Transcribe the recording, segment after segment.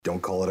Don't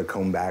call it a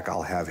comeback.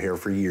 I'll have hair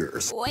for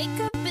years. Wake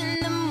up in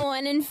the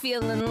morning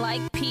feeling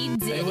like P.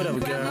 Diddy. Hey, what up,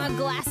 Grab girl? my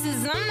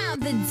glasses, I'm out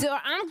the door.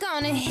 I'm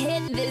gonna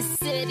hit this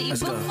city.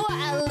 Let's go. Before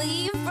I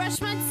leave,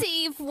 brush my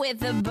teeth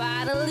with a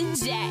bottle of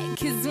Jack.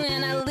 Cause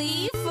when I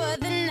leave for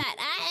the night,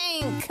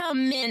 I ain't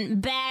coming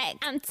back.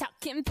 I'm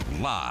talking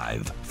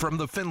Live from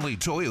the Findlay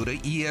Toyota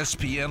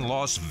ESPN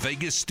Las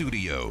Vegas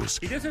studios.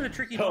 He does have a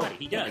tricky body.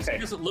 He does. Okay.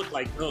 He doesn't look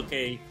like,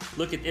 okay,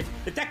 look at,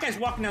 if that guy's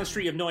walking down the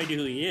street, you have no idea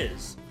who he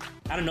is.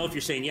 I don't know if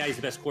you're saying, yeah, he's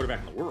the best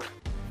quarterback in the world.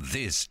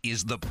 This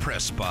is the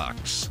Press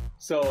Box.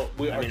 So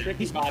our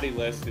tricky body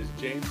list is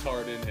James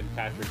Harden and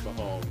Patrick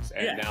Mahomes,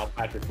 and now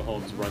Patrick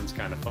Mahomes runs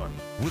kind of funny.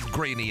 With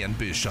Graney and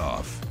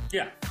Bischoff.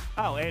 Yeah.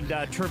 Oh, and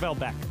Tervel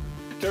Beck.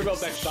 Tervel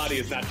Beck's body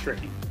is not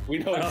tricky. We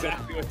know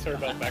exactly what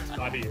Tervel Beck's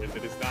body is.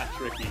 It is not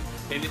tricky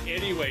in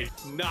any way.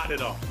 Not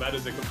at all. That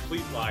is a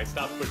complete lie.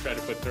 Stop trying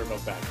to put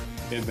Tervel Beck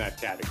in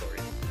that category.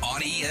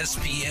 On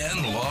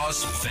ESPN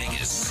Las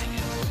Vegas.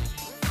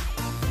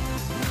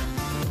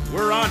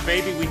 We're on,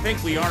 baby. We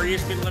think we are.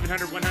 ESPN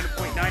 1100,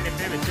 100.9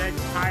 FM. It's Ed,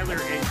 Tyler,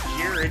 and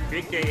Jared.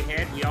 Big day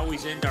ahead. We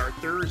always end our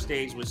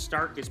Thursdays with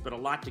Starkus, but a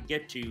lot to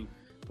get to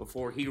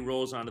before he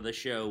rolls onto the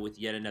show with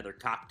yet another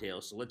cocktail.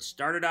 So let's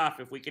start it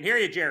off if we can hear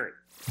you, Jared.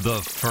 The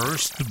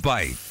first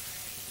bite.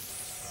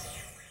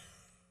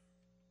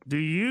 Do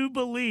you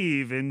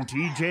believe in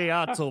TJ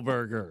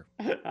Otzelberger?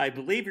 I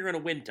believe you're in a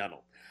wind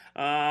tunnel.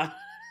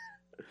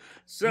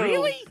 So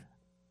Really?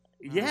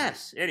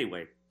 Yes.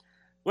 Anyway.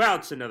 Well,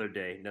 it's another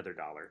day, another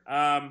dollar.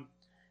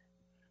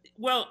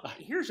 Well,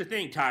 here's the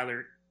thing,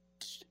 Tyler.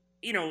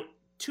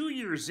 2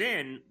 years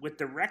in with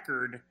the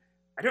record,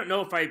 I don't know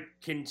if I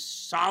can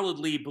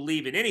solidly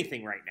believe in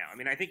anything right now. I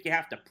mean, I think you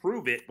have to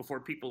prove it before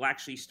people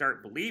actually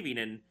start believing,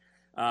 and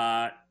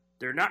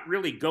they're not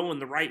really going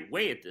the right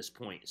way at this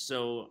point.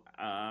 So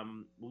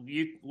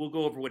we'll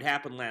go over what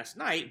happened last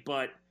night,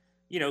 but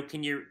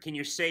can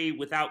you say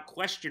without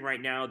question right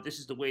now this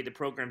is the way the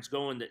program's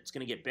going, that it's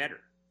going to get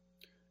better?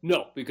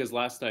 No, because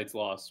last night's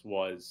loss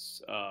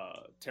was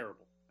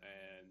terrible,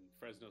 and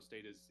Fresno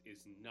State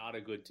is not a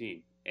good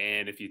team.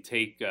 And if you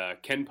take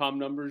KenPom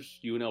numbers,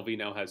 UNLV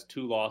now has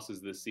 2 losses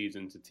this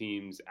season to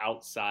teams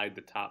outside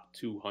the top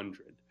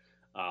 200.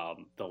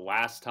 The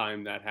last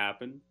time that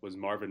happened was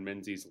Marvin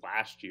Menzies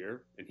last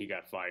year, and he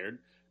got fired.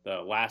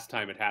 The last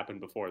time it happened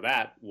before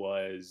that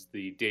was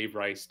the Dave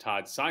Rice,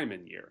 Todd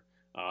Simon year,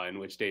 in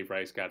which Dave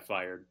Rice got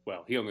fired.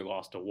 Well, he only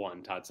lost to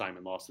one. Todd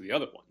Simon lost to the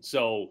other one.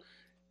 So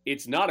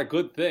it's not a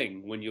good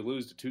thing when you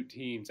lose to 2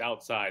 teams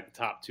outside the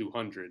top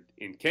 200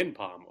 in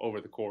KenPom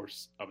over the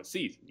course of a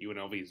season.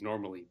 UNLV is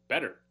normally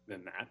better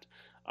than that.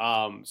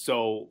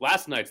 So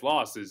last night's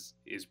loss is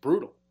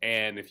brutal.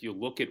 And if you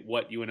look at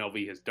what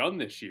UNLV has done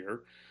this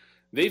year,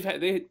 they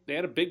had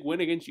a big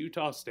win against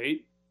Utah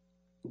State.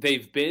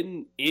 They've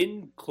been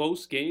in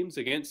close games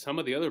against some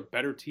of the other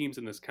better teams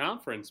in this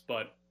conference,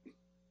 but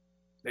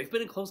they've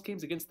been in close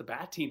games against the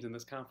bad teams in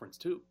this conference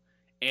too.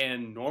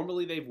 And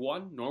normally they've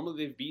won.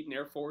 Normally they've beaten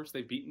Air Force.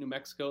 They've beaten New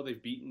Mexico. They've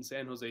beaten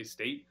San Jose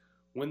State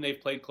when they've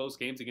played close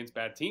games against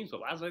bad teams. But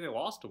last night they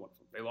lost to one of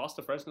them. They lost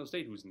to Fresno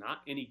State, who's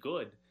not any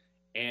good.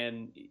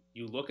 And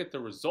you look at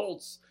the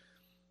results,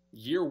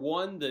 year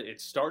one,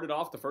 it started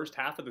off the first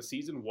half of the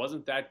season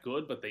wasn't that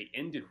good, but they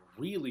ended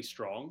really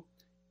strong.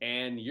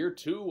 And year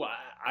two,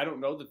 I don't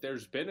know that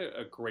there's been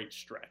a great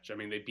stretch. I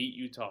mean, they beat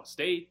Utah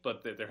State,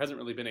 but there hasn't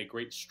really been a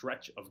great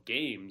stretch of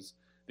games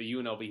that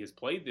UNLV has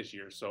played this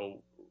year.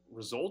 So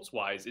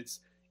results-wise,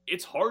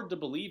 it's hard to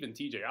believe in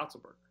TJ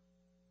Otzelberger.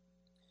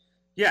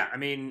 Yeah, I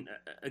mean,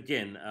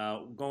 again,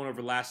 going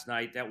over last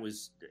night, that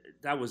was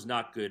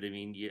not good. I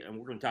mean, and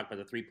we're going to talk about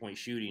the three-point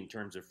shooting in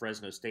terms of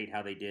Fresno State,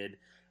 how they did.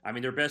 I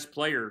mean, their best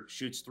player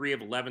shoots 3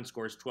 of 11,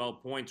 scores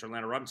 12 points,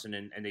 Orlando Robinson,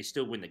 and they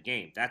still win the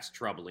game. That's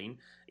troubling.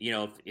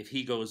 If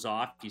he goes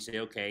off, you say,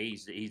 okay,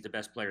 he's the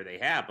best player they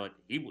have, but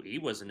he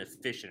wasn't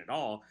efficient at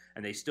all,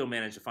 and they still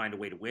managed to find a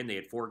way to win. They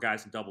had 4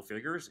 guys in double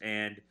figures,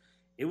 and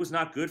it was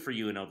not good for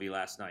UNLV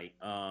last night.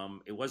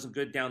 It wasn't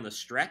good down the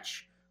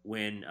stretch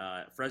when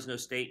Fresno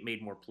State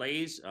made more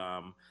plays.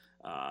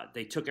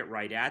 They took it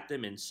right at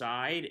them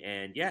inside,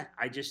 and yeah,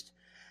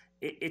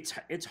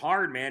 it's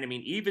hard, man. I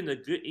mean, even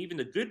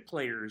the good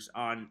players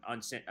on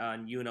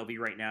UNLV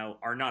right now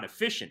are not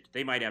efficient.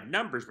 They might have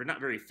numbers, but not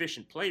very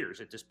efficient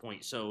players at this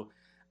point. So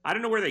I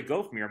don't know where they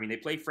go from here. I mean, they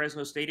play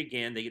Fresno State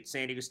again. They get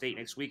San Diego State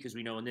next week, as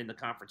we know, and then the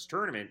conference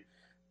tournament.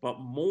 But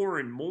more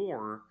and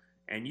more,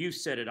 and you've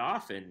said it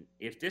often,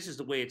 if this is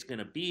the way it's going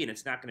to be and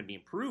it's not going to be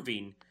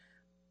improving,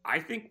 I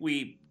think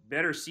we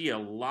better see a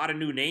lot of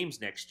new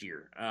names next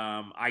year.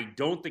 I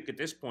don't think at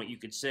this point you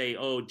could say,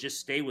 oh, just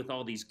stay with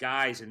all these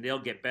guys and they'll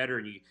get better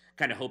and you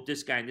kind of hope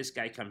this guy and this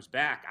guy comes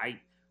back.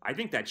 I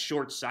think that's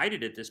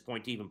short-sighted at this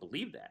point to even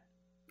believe that.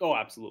 Oh,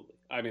 absolutely.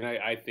 I mean,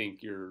 I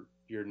think you're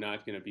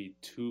not going to be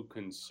too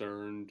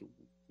concerned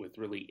with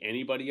really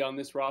anybody on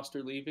this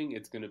roster leaving.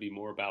 It's going to be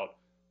more about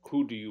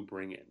who do you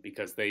bring in,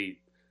 because they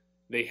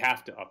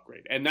have to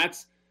upgrade. And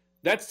that's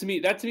That's to me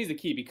is the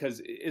key,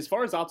 because as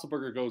far as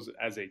Otzelberger goes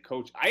as a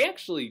coach,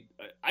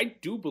 I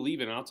do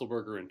believe in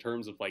Otzelberger in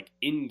terms of like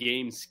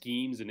in-game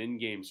schemes and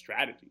in-game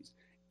strategies.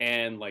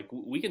 And like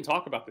we can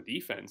talk about the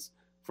defense.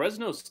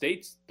 Fresno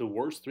State's the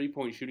worst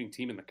three-point shooting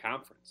team in the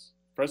conference.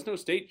 Fresno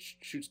State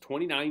shoots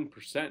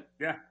 29%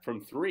 from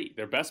three.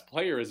 Their best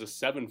player is a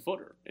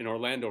 7-footer in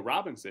Orlando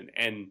Robinson.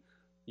 And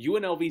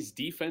UNLV's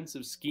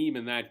defensive scheme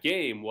in that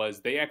game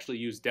was they actually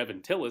used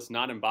Devin Tillis,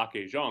 not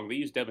Mbake Jeong. They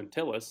used Devin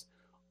Tillis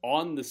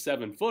on the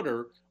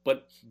 7-footer,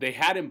 but they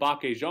had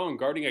Mbake Jeong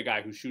guarding a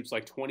guy who shoots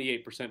like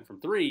 28% from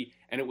three,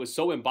 and it was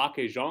so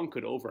Mbake Jeong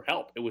could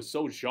overhelp. It was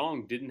so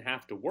Jeong didn't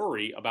have to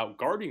worry about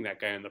guarding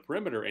that guy on the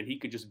perimeter, and he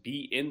could just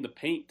be in the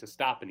paint to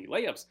stop any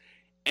layups.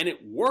 And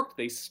it worked.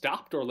 They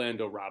stopped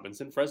Orlando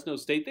Robinson. Fresno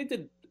State, they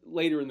did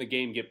later in the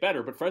game get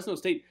better, but Fresno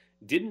State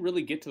didn't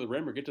really get to the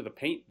rim or get to the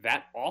paint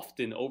that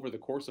often over the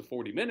course of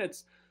 40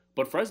 minutes.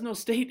 But Fresno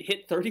State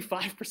hit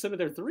 35% of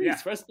their threes. Yeah.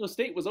 Fresno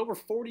State was over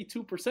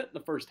 42% in the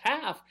first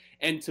half.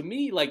 And to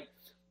me, like,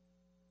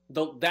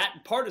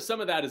 that part of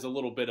some of that is a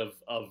little bit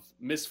of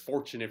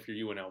misfortune if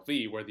you're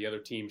UNLV, where the other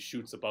team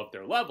shoots above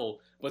their level.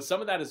 But some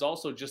of that is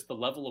also just the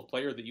level of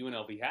player that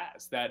UNLV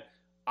has. That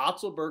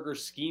Otzelberger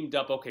schemed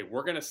up, okay,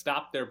 we're going to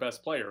stop their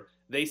best player.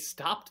 They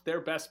stopped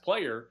their best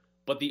player,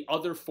 but the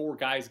other four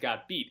guys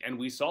got beat. And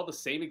we saw the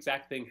same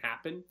exact thing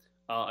happen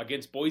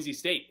against Boise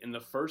State in the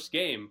first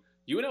game.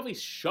 UNLV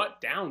shut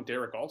down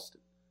Derek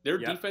Alston. Their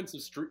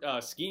defensive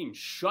scheme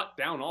shut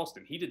down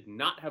Alston. He did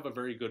not have a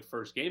very good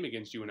first game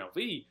against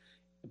UNLV,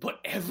 but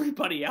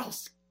everybody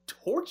else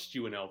torched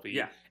UNLV.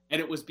 Yeah.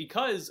 And it was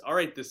because, all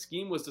right, the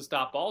scheme was to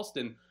stop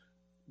Alston.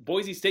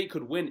 Boise State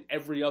could win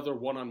every other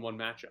one-on-one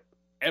matchup.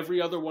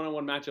 Every other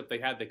one-on-one matchup they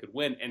had, they could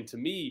win. And to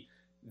me,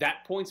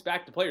 that points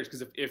back to players,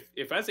 because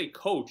if as a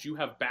coach you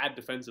have bad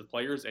defensive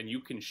players and you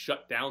can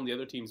shut down the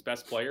other team's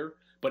best player,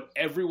 but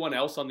everyone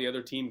else on the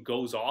other team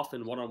goes off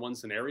in one-on-one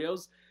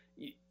scenarios,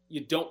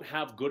 you don't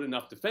have good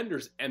enough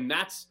defenders. And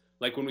that's,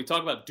 like, when we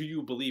talk about do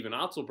you believe in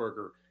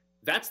Otzelberger,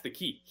 that's the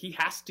key. He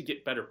has to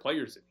get better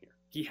players in here.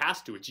 He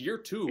has to. It's year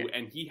two,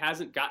 and he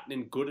hasn't gotten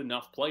in good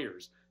enough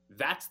players.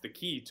 That's the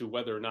key to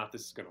whether or not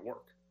this is going to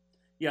work.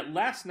 Yeah,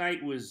 last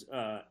night was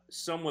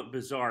somewhat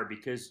bizarre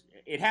because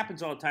it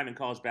happens all the time in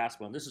college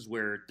basketball, and this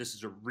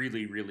is a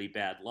really, really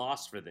bad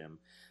loss for them.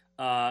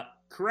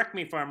 Correct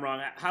me if I'm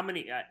wrong. How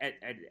many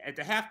at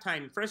the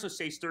halftime? Fresno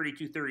State's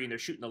 32-30, and they're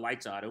shooting the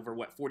lights out over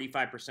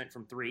 45%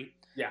 from three.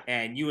 Yeah,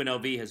 and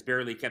UNLV has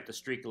barely kept the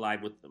streak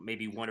alive with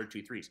maybe one or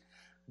two threes.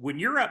 When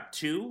you're up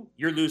 2,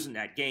 you're losing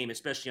that game,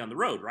 especially on the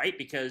road, right?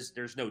 Because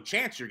there's no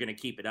chance you're going to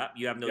keep it up.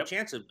 You have no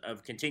chance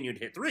of continuing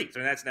to hit threes,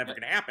 and that's never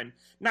going to happen.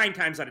 9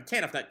 times out of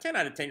 10, if not 10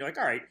 out of 10, you're like,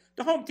 all right,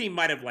 the home team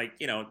might have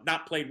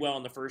not played well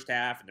in the first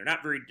half, and they're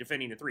not very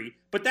defending the three,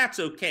 but that's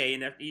okay.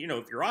 And if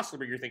you're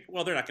Osler, you're thinking,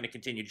 well, they're not going to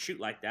continue to shoot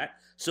like that,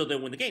 so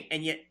they'll win the game.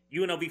 And yet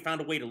UNLV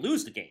found a way to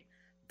lose the game.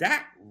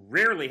 That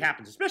rarely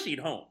happens, especially at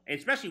home, and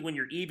especially when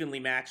you're evenly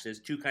matched as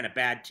two kind of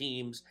bad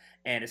teams,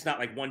 and it's not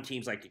like one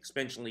team's like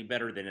exponentially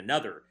better than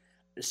another.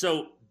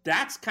 So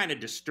that's kind of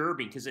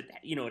disturbing because at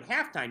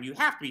halftime you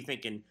have to be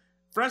thinking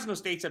Fresno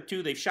State's up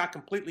 2. They've shot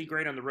completely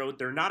great on the road.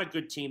 They're not a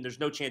good team. There's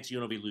no chance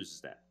UNLV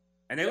loses that,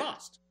 and they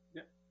lost.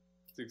 Yeah,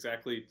 that's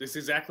exactly that's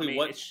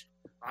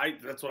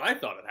what I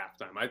thought at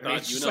halftime. I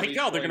thought UNLV like,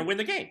 they're going to win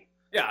the game.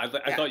 Yeah,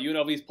 I thought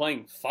UNLV's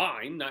playing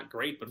fine, not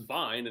great, but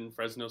fine, and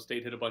Fresno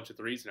State hit a bunch of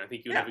threes, and I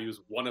think UNLV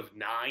was 1 of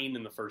 9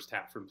 in the first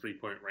half from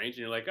 3-point range, and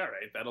you're like, all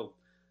right,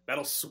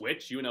 that'll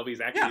switch.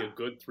 UNLV's actually a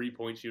good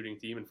 3-point shooting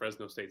team, and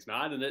Fresno State's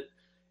not, and it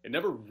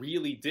never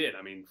really did.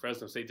 I mean,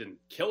 Fresno State didn't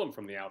kill them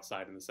from the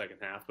outside in the second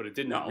half, but it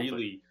didn't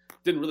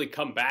really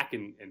come back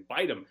and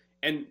bite them.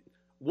 And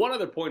one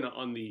other point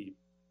on the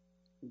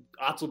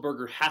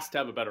Otzelberger has to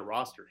have a better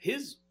roster.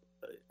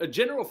 A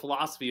general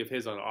philosophy of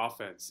his on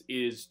offense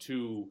is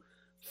to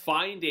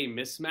find a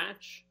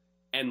mismatch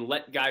and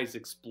let guys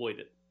exploit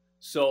it.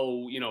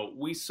 So,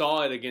 we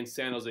saw it against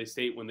San Jose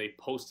State when they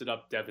posted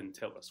up Devin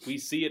Tillis. We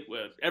see it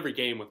with every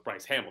game with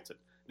Bryce Hamilton.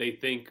 They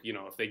think,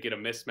 if they get a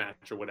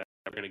mismatch or whatever,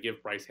 they're going to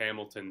give Bryce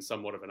Hamilton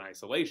somewhat of an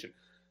isolation.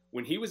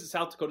 When he was at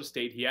South Dakota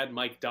State, he had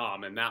Mike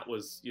Daum, and that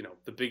was,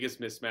 the biggest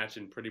mismatch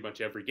in pretty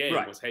much every game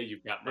was, hey,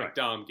 you've got Mike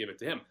Daum, give it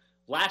to him.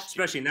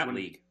 Especially in that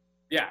league.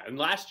 Yeah, and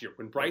last year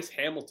when Bryce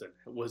Hamilton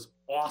was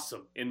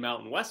awesome in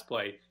Mountain West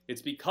play,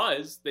 it's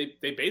because they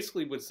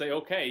basically would say,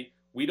 okay,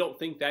 we don't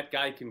think that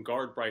guy can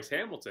guard Bryce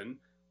Hamilton.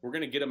 We're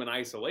going to get him in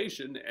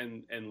isolation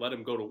and let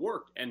him go to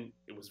work. And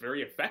it was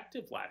very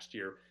effective last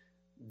year.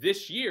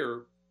 This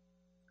year,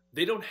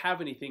 they don't have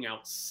anything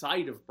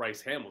outside of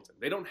Bryce Hamilton.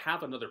 They don't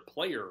have another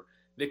player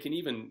that can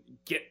even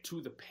get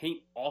to the paint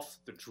off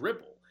the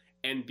dribble.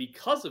 And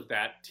because of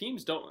that,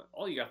 teams don't.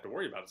 All you have to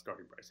worry about is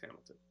guarding Bryce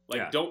Hamilton.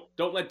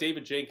 Don't let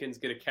David Jenkins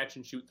get a catch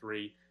and shoot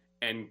 3,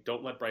 and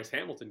don't let Bryce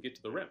Hamilton get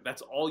to the rim.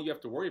 That's all you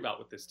have to worry about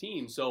with this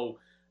team. So,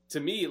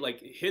 to me,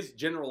 his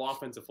general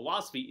offensive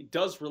philosophy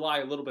does rely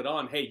a little bit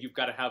on, hey, you've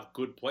got to have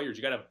good players.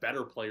 You got to have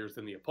better players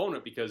than the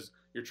opponent because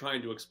you're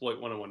trying to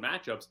exploit one-on-one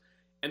matchups,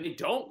 and they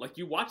don't.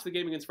 You watch the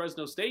game against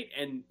Fresno State,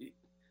 and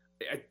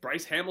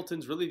Bryce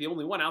Hamilton's really the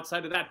only one.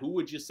 Outside of that, who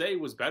would you say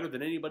was better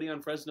than anybody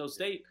on Fresno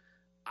State?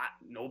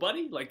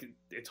 Nobody. Like,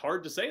 it's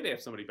hard to say they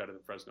have somebody better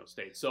than Fresno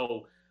State.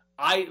 So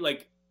I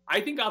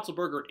think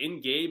Otzelberger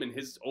in game and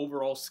his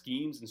overall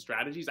schemes and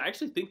strategies, I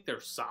actually think they're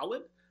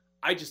solid.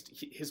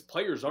 His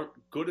players aren't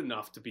good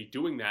enough to be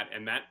doing that,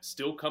 and that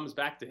still comes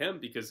back to him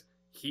because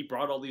he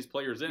brought all these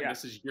players in. Yeah.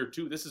 This is year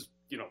 2. This is,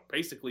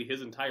 basically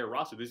his entire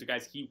roster. These are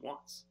guys he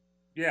wants.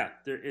 Yeah,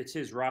 it's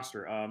his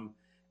roster.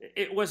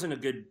 It wasn't a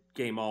good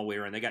game all the way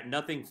around. They got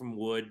nothing from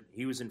Wood.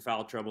 He was in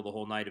foul trouble the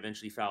whole night,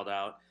 eventually fouled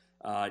out.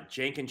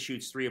 Jenkins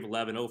shoots 3 of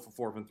 11, 0 for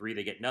 4 from 3.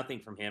 They get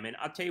nothing from him. And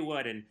I'll tell you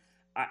what, and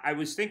I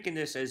was thinking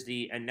this as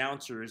the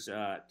announcers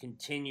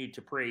continued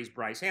to praise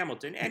Bryce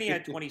Hamilton, and he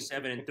had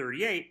 27 and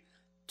 38.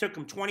 Took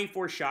him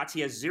 24 shots.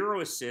 He has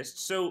 0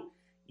 assists. So,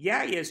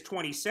 yeah, he has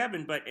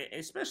 27, but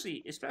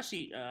especially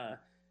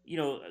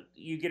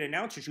you get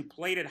announcers who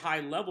played at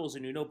high levels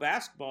and who know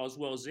basketball as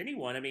well as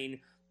anyone. I mean,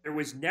 there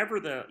was never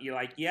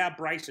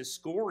Bryce is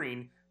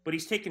scoring, but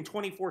he's taking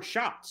 24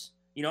 shots.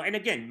 And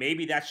again,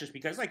 maybe that's just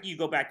because, like you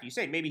go back to you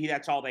say, maybe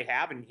that's all they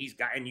have,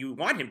 and you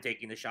want him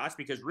taking the shots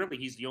because really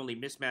he's the only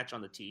mismatch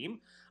on the team.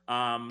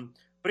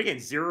 But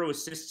again, 0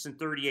 assists in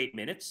 38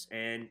 minutes,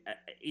 and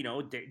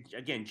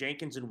again,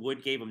 Jenkins and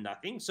Wood gave him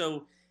nothing.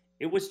 So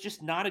it was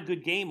just not a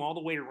good game all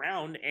the way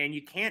around. And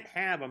you can't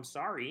have, I'm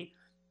sorry,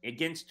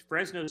 against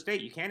Fresno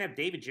State, you can't have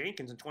David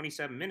Jenkins in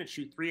 27 minutes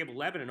shoot 3 of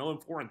 11 and 0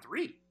 and 4 and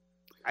 3.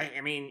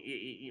 I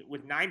mean,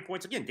 with 9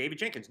 points again, David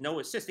Jenkins, no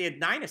assists. They had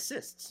 9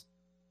 assists.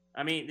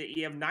 I mean,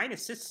 you have 9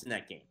 assists in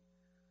that game.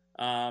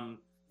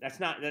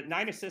 That's not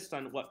 9 assists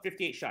on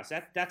 58 shots.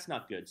 That's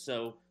not good.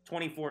 So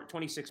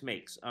 26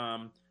 makes.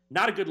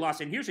 Not a good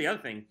loss. And here's the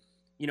other thing,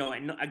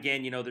 and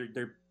again,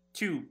 they're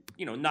 2,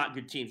 not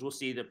good teams. We'll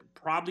see. They'll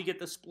probably get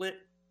the split,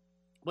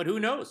 but who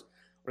knows?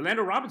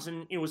 Orlando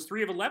Robinson, was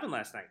 3 of 11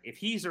 last night. If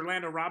he's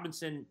Orlando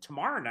Robinson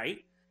tomorrow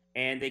night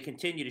and they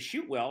continue to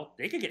shoot well,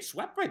 they could get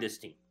swept by this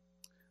team.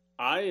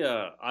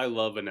 I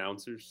love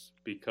announcers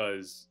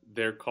because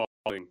they're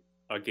calling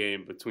a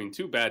game between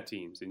 2 bad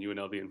teams in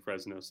UNLV and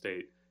Fresno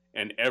State,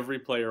 and every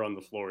player on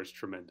the floor is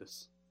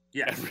tremendous.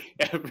 Yeah,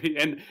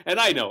 and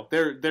I know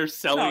they're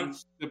selling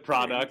the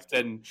product,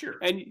 and sure.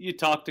 And you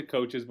talk to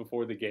coaches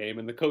before the game,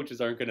 and the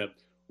coaches aren't going to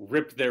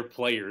rip their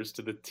players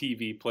to the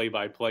TV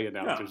play-by-play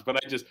announcers. No.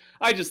 But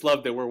I just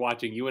love that we're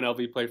watching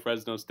UNLV play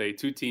Fresno State,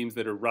 2 teams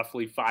that are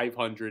roughly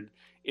 500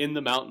 in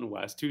the Mountain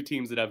West, 2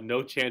 teams that have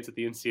no chance at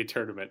the NCAA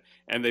tournament,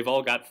 and they've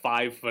all got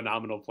 5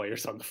 phenomenal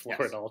players on the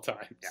floor at all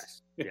times.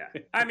 Yes, yeah.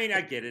 I mean,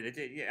 I get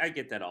it. I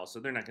get that also.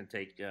 They're not going to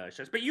take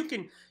shots, but you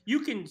can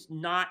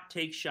not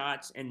take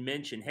shots and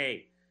mention,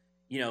 hey,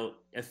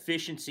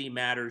 efficiency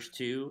matters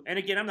too. And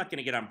again, I'm not going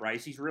to get on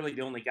Bryce. He's really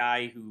the only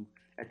guy who,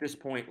 at this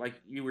point,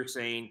 like you were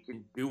saying,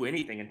 can do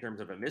anything in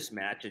terms of a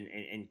mismatch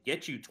and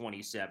get you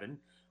 27.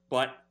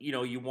 But,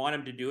 you want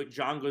him to do it.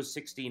 John goes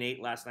 16-8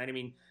 last night. I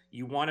mean,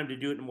 you want him to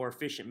do it in a more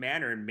efficient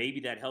manner, and maybe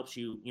that helps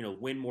you,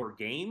 win more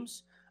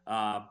games.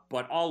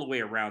 But all the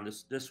way around,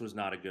 this was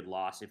not a good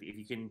loss. If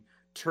you can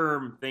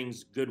term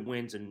things good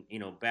wins and,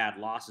 bad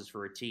losses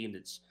for a team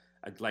that's,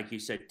 like you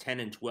said,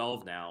 10 and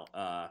 12 now,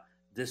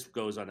 this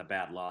goes on the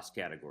bad loss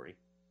category.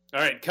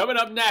 All right, coming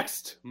up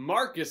next,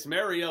 Marcus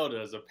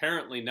Mariota is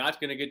apparently not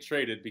going to get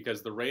traded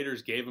because the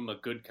Raiders gave him a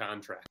good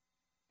contract.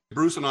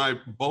 Bruce and I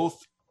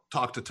both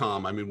talked to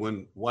Tom. I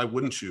mean, why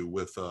wouldn't you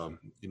with, the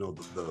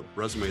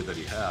resume that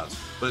he has?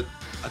 But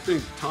I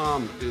think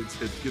Tom, it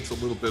gets a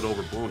little bit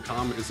overblown.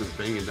 Tom isn't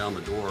banging down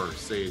the door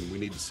saying, we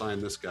need to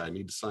sign this guy,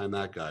 need to sign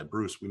that guy.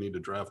 Bruce, we need to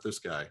draft this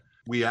guy.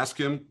 We ask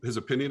him his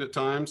opinion at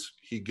times.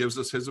 He gives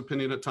us his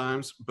opinion at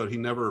times, but he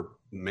never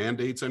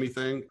mandates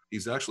anything.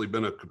 He's actually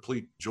been a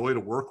complete joy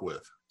to work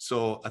with.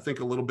 So I think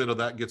a little bit of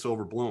that gets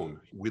overblown.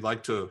 We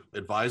like to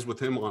advise with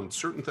him on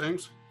certain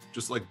things,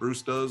 just like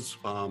Bruce does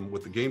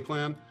with the game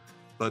plan,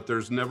 but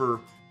there's never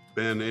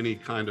been any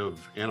kind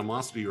of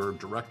animosity or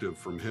directive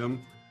from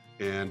him.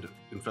 And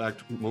in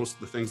fact, most of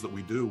the things that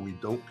we do, we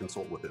don't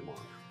consult with him on.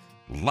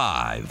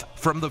 Live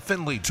from the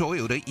Findlay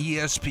Toyota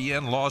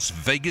ESPN Las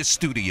Vegas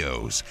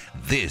studios,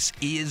 this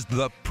is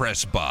The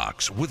Press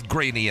Box with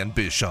Graney and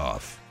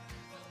Bischoff.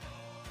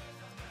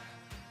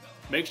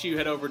 Make sure you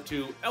head over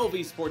to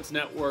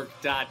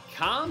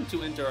lvsportsnetwork.com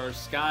to enter our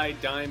Sky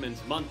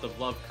Diamonds Month of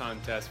Love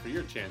contest for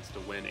your chance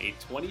to win a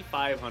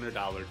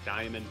 $2,500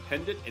 diamond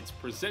pendant. It's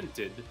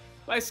presented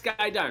by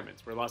Sky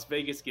Diamonds, where Las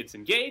Vegas gets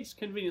engaged,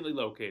 conveniently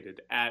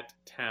located at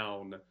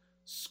Town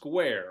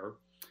Square.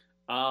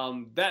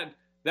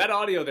 That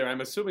audio there,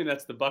 I'm assuming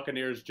that's the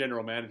Buccaneers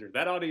general manager.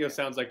 That audio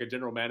sounds like a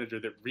general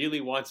manager that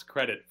really wants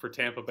credit for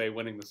Tampa Bay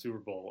winning the Super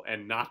Bowl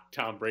and not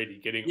Tom Brady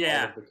getting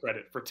all of the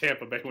credit for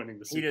Tampa Bay winning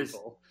the Super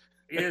Bowl.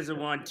 He doesn't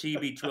want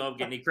TB12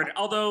 getting any credit.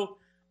 Although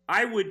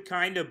I would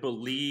kind of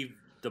believe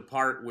the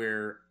part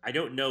where I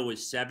don't know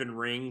his 7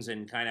 rings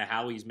and kind of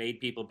how he's made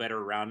people better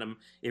around him.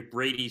 If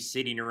Brady's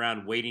sitting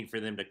around waiting for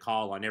them to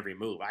call on every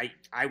move,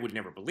 I would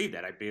never believe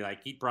that. I'd be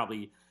like, he's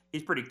pretty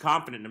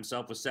confident in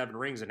himself with 7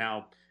 rings and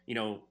how,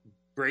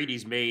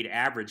 Brady's made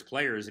average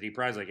players, and he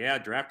probably like, yeah,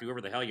 draft whoever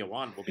the hell you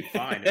want, we'll be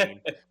fine.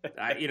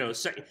 I mean,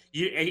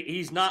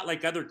 he's not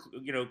like other,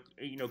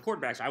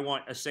 quarterbacks. I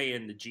want a say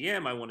in the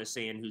GM. I want a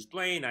say in who's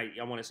playing. I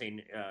want to say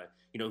in,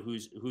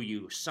 who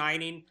you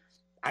signing.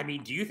 I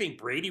mean, do you think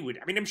Brady would?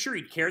 I mean, I'm sure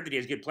he'd care that he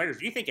has good players.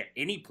 Do you think at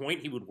any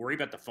point he would worry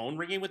about the phone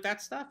ringing with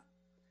that stuff?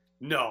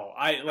 No,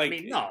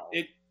 no.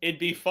 It'd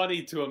be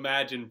funny to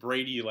imagine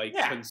Brady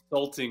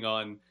consulting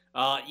on.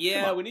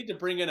 We need to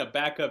bring in a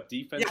backup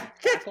defensive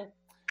tackle.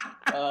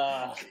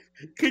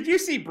 Could you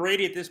see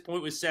Brady at this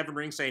point with 7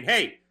 rings saying,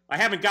 "Hey, I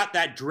haven't got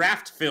that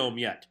draft film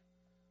yet.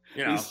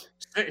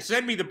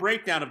 Send me the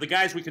breakdown of the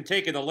guys we can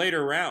take in the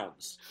later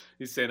rounds."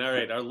 He's saying, "All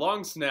right, our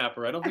long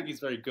snapper. I don't think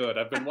he's very good.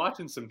 I've been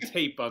watching some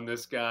tape on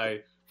this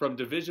guy from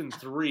Division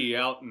III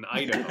out in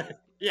Idaho."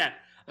 Yeah.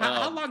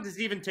 How long does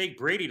it even take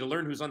Brady to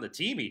learn who's on the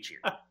team each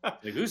year?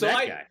 Like, who's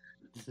that guy?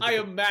 I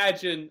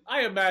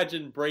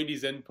imagine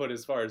Brady's input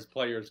as far as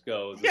players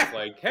goes. It's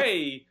like,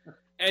 hey,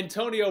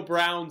 Antonio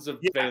Brown's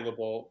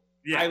available.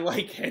 Yeah. I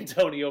like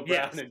Antonio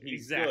Brown, and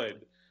he's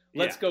good.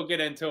 Let's go get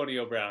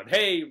Antonio Brown.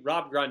 Hey,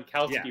 Rob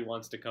Gronkowski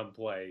wants to come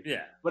play.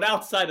 Yeah. But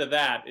outside of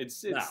that,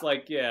 it's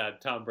like,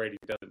 Tom Brady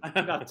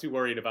doesn't. Not too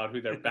worried about who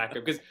their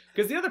backup.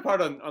 Because the other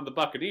part on the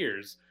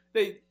Buccaneers,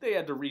 they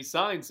had to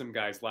re-sign some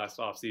guys last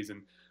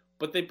offseason.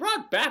 But they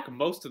brought back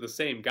most of the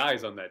same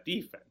guys on that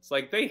defense.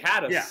 Like, they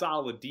had a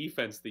solid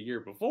defense the year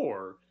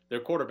before. Their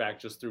quarterback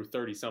just threw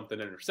 30-something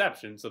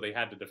interceptions, so they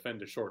had to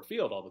defend a short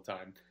field all the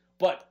time.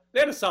 But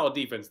they had a solid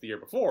defense the year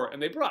before,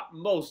 and they brought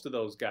most of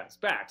those guys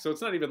back. So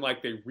it's not even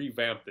like they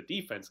revamped the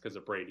defense because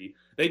of Brady.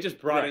 They just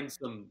brought in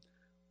some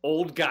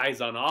old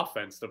guys on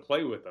offense to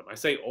play with them. I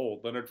say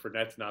old. Leonard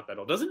Fournette's not that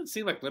old. Doesn't it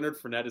seem like Leonard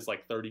Fournette is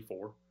like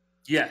 34?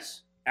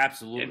 Yes,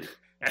 absolutely.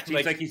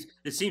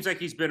 It seems like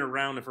he's been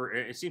around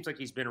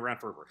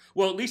forever.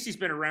 Well, at least he's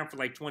been around for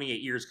like 28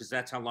 years because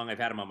that's how long I've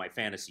had him on my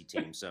fantasy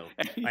team. So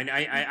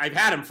I've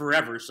had him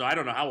forever. So I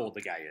don't know how old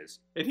the guy is.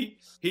 And he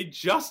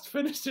just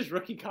finished his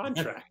rookie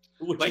contract.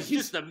 Which is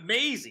just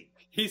amazing.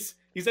 He's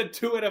had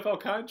 2 NFL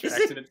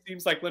contracts, and it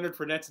seems like Leonard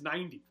Fournette's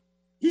 90.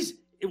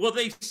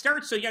 They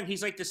start so young.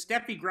 He's like the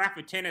Steffi Graf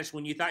of tennis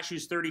when you thought she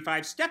was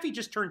 35. Steffi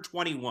just turned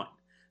 21.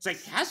 It's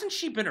like, hasn't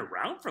she been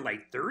around for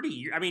like 30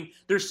 years? I mean,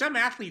 there's some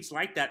athletes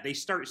like that. They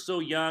start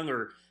so young,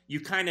 or you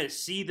kind of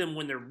see them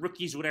when they're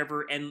rookies,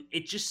 whatever, and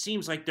it just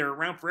seems like they're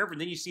around forever. And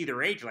then you see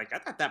their age, you're like, I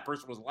thought that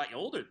person was a lot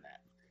older than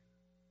that.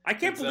 I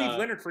can't believe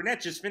Leonard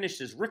Fournette just finished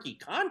his rookie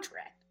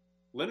contract.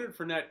 Leonard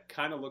Fournette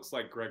kind of looks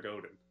like Greg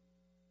Oden.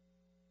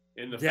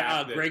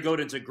 Greg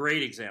Oden's a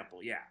great example,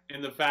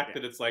 In the fact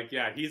that it's like,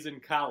 he's in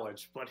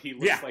college, but he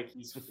looks like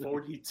he's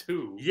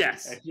 42.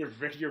 Yes. And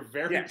you're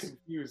very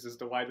confused as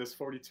to why this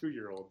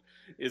 42-year-old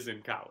is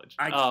in college.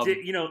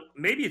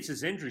 Maybe it's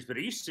his injuries, but are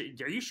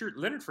you sure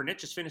Leonard Fournette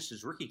just finished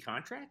his rookie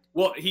contract?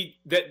 Well,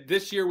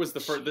 this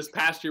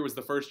past year was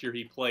the first year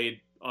he played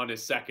on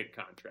his second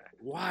contract.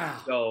 Wow.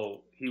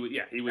 So he was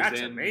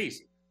That's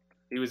amazing.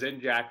 He was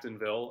in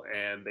Jacksonville,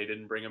 and they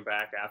didn't bring him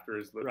back after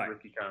his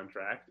rookie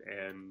contract,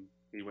 and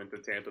he went to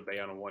Tampa Bay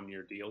on a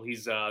 1-year deal.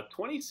 He's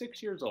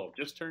 26 years old,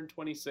 just turned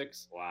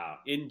 26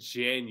 in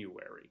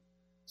January.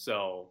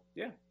 So,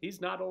 he's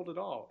not old at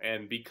all.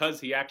 And because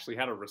he actually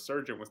had a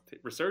resurgence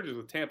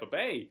with Tampa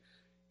Bay,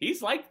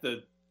 he's like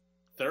the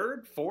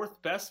 3rd,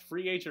 4th best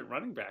free agent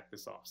running back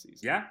this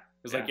offseason. Yeah.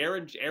 It's like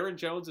Aaron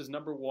Jones is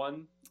number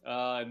 1,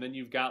 and then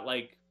you've got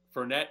like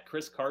Fournette,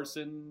 Chris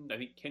Carson, I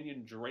think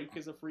Kenyon Drake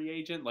is a free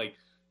agent. Like,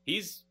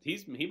 he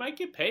might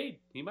get paid.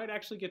 He might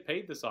actually get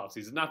paid this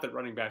offseason. Not that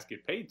running backs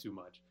get paid too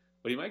much,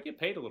 but he might get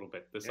paid a little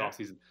bit this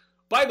offseason.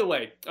 By the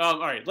way, all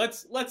right,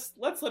 let's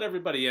let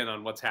everybody in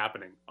on what's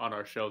happening on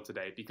our show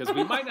today, because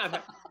we might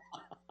not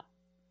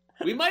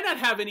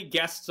have any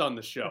guests on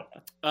the show,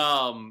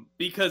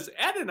 because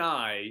Ed and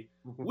I,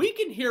 we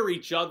can hear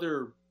each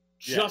other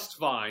just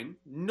fine,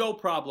 no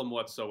problem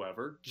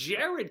whatsoever.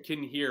 Jared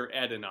can hear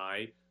Ed and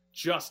I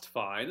just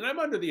fine, and I'm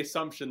under the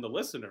assumption the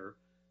listener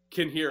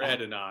can hear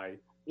Ed and I.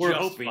 We're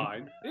just hoping.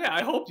 Fine. Yeah,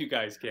 I hope you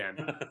guys can.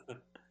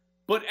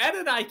 But Ed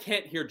and I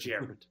can't hear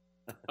Jared.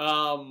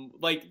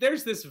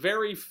 There's this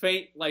very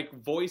faint,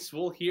 voice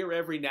we'll hear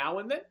every now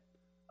and then.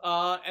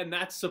 And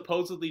that's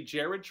supposedly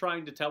Jared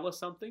trying to tell us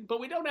something, but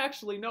we don't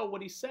actually know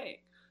what he's saying.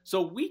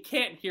 So we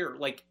can't hear,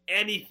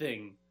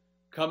 anything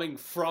coming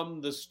from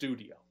the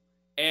studio.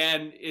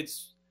 And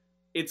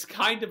it's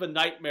kind of a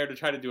nightmare to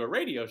try to do a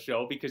radio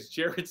show, because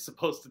Jared's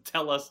supposed to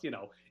tell us,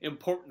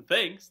 important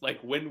things, like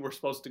when we're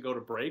supposed to go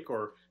to break,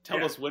 or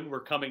tell us when we're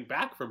coming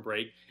back from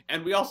break.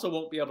 And we also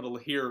won't be able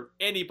to hear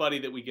anybody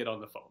that we get on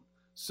the phone.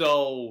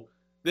 So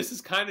this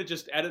is kind of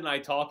just Ed and I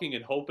talking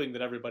and hoping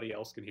that everybody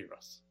else can hear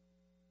us.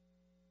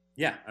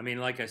 Yeah, I mean,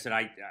 like I said,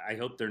 I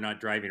hope they're not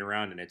driving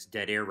around and it's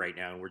dead air right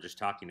now and we're just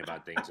talking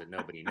about things that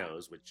nobody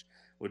knows, which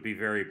would be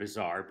very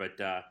bizarre.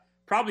 But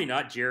probably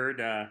not.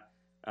 Jared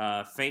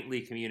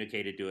faintly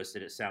communicated to us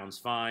that it sounds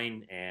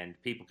fine and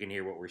people can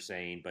hear what we're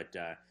saying, but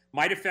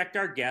might affect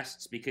our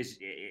guests, because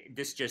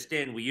this just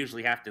in, we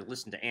usually have to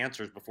listen to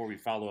answers before we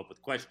follow up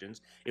with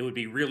questions. It would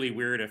be really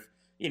weird if,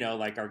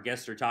 like our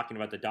guests are talking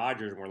about the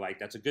Dodgers, and we're like,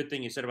 that's a good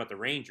thing you said about the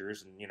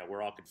Rangers, and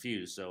we're all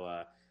confused.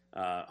 So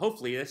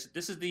hopefully this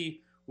is the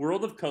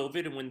world of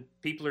COVID, and when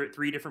people are at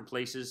 3 different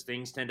places,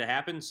 things tend to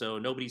happen. So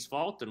nobody's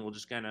fault, and we'll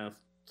just kind of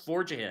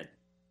forge ahead.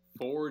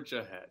 Forge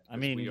ahead. I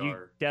mean,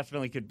 you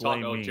definitely could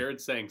blame me.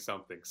 Jared's saying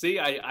something. See,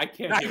 I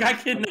can't. I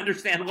couldn't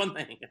understand one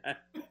thing.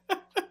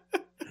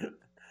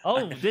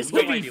 Oh, this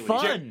would be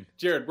fun.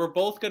 Jared, we're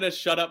both going to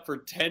shut up for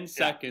 10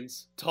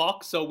 seconds,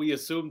 talk so we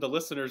assume the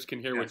listeners can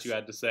hear what you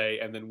had to say,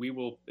 and then we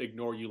will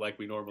ignore you like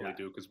we normally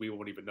do because we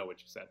won't even know what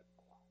you said.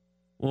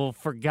 Well,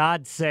 for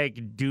God's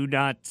sake, do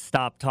not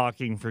stop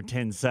talking for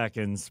 10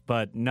 seconds.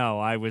 But no,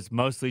 I was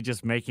mostly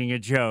just making a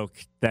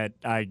joke that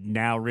I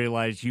now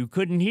realize you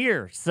couldn't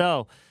hear.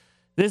 So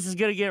this is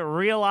going to get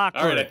real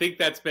awkward. All right, I think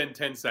that's been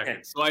 10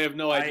 seconds. So I have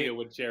no idea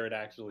what Jared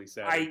actually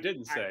said. I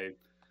didn't say.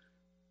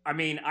 I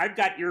mean, I've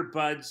got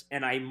earbuds,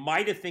 and I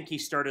might have think he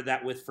started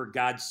that with "for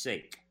God's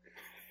sake,"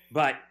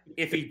 but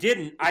if he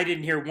didn't, I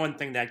didn't hear one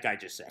thing that guy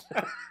just said.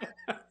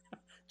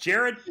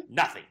 Jared,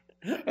 nothing.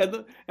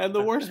 And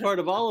the worst part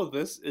of all of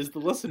this is the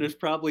listeners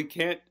probably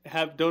don't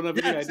have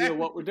any idea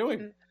what we're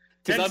doing.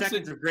 10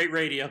 seconds of great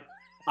radio.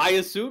 I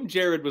assume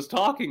Jared was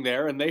talking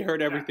there, and they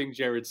heard everything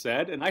Jared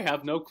said, and I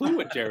have no clue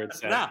what Jared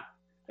said.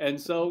 And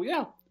so,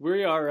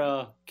 we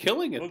are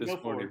killing it this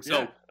morning.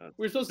 So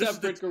we're supposed to have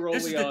Britt Ghiroli on.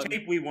 This is the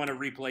tape we want to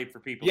replay for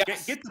people.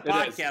 Yes, get the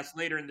podcast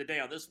later in the day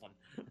on this one.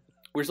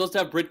 We're supposed to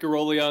have Britt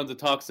Ghiroli on to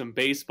talk some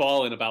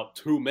baseball in about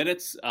 2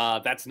 minutes.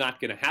 That's not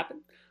going to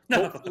happen.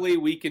 No. Hopefully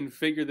we can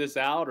figure this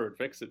out or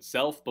fix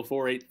itself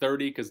before 8:30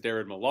 because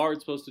Darren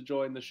Millard's supposed to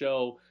join the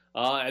show.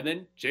 And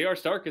then J.R.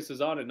 Starkus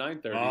is on at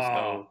 9:30.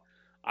 So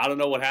I don't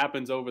know what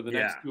happens over the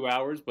next 2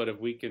 hours, but if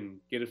we can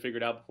get it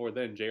figured out before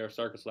then, J.R.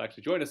 Starkus will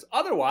actually join us.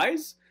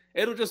 Otherwise,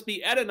 it'll just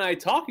be Ed and I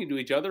talking to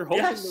each other,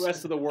 hoping the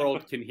rest of the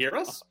world can hear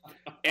us.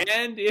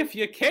 And if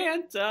you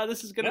can't,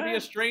 this is going to be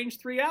a strange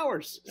 3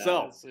 hours.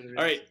 All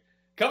right.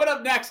 Coming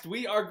up next,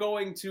 we are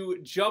going to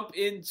jump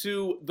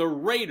into the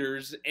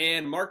Raiders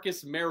and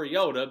Marcus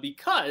Mariota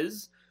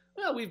because,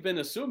 we've been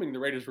assuming the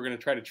Raiders were going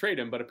to try to trade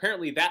him, but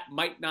apparently that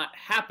might not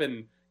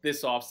happen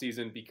this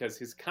offseason because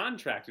his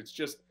contract,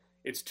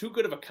 it's too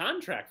good of a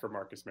contract for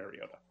Marcus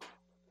Mariota.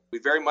 We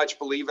very much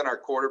believe in our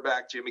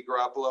quarterback, Jimmy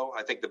Garoppolo.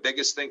 I think the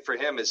biggest thing for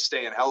him is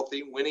staying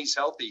healthy. When he's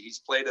healthy, he's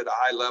played at a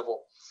high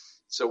level.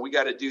 So we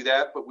got to do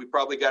that, but we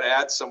probably got to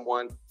add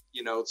someone,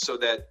 so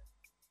that,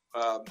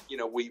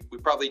 we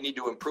probably need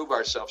to improve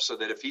ourselves so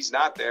that if he's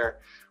not there,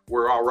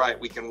 we're all right.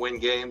 We can win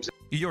games.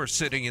 You're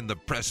sitting in the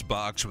press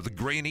box with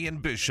Graney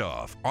and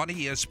Bischoff on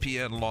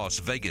ESPN Las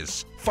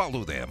Vegas.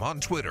 Follow them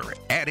on Twitter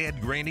at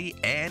Ed Graney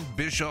and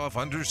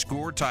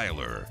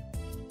Bischoff_Tyler.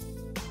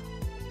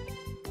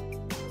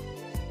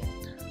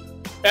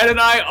 Ed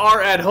and I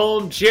are at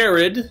home.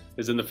 Jared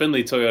is in the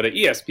Findlay Toyota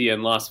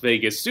ESPN Las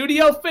Vegas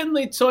studio.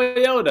 Findlay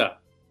Toyota,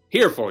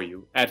 here for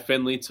you at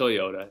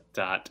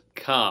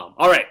FindlayToyota.com.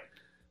 All right,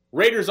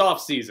 Raiders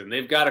offseason.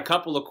 They've got a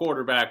couple of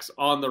quarterbacks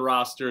on the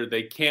roster.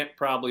 They can't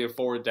probably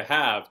afford to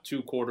have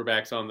 2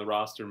 quarterbacks on the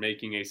roster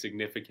making a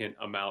significant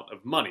amount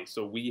of money.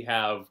 So we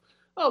have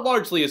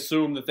largely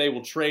assumed that they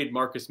will trade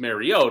Marcus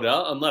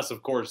Mariota, unless,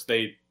 of course,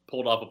 they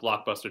pulled off a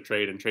blockbuster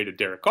trade and traded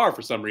Derek Carr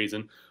for some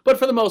reason. But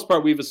for the most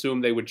part, we've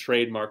assumed they would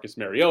trade Marcus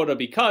Mariota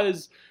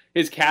because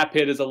his cap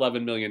hit is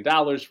 $11 million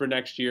for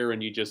next year,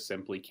 and you just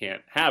simply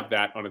can't have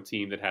that on a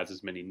team that has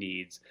as many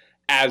needs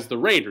as the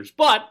Raiders.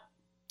 But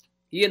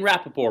Ian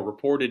Rappaport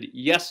reported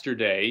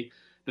yesterday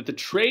that the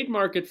trade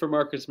market for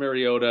Marcus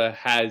Mariota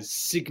has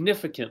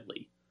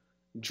significantly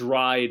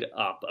dried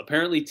up.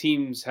 Apparently,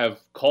 teams have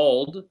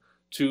called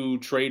to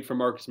trade for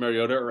Marcus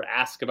Mariota or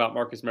ask about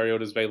Marcus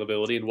Mariota's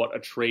availability and what a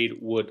trade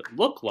would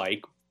look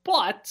like.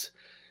 But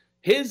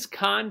his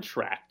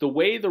contract, the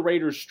way the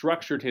Raiders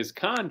structured his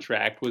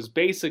contract was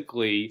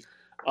basically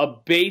a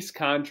base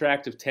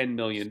contract of $10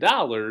 million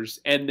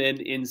and then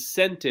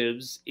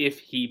incentives if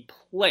he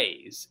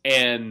plays.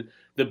 And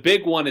the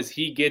big one is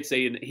he gets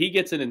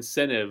an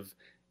incentive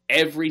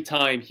every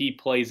time he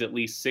plays at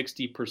least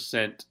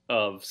 60%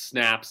 of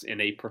snaps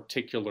in a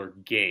particular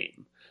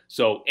game.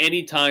 So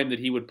any time that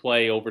he would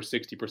play over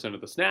 60%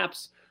 of the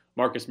snaps,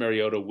 Marcus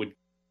Mariota would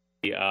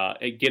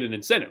get an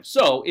incentive.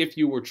 So if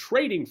you were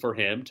trading for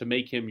him to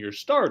make him your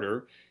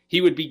starter, he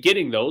would be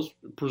getting those,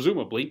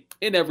 presumably,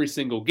 in every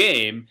single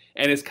game,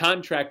 and his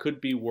contract could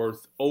be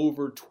worth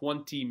over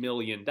 $20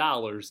 million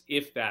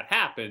if that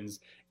happens.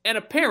 And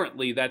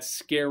apparently that's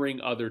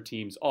scaring other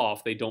teams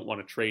off. They don't want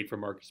to trade for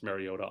Marcus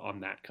Mariota on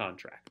that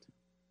contract.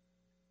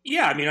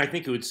 Yeah, I mean, I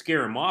think it would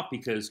scare him off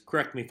because,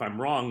 correct me if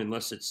I'm wrong,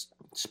 unless it's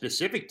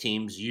specific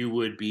teams, you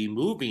would be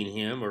moving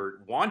him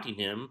or wanting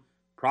him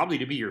probably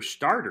to be your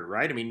starter,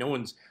 right? I mean, no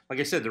one's, like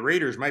I said, the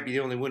Raiders might be the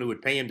only one who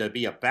would pay him to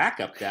be a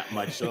backup that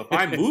much. So if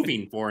I'm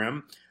moving for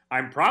him,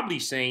 I'm probably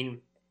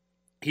saying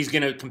he's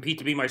going to compete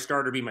to be my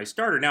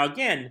starter, Now,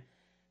 again,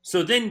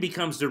 so then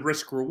becomes the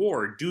risk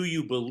reward. Do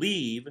you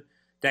believe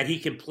that he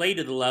can play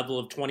to the level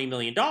of $20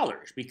 million?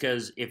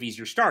 Because if he's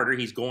your starter,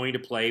 he's going to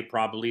play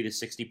probably to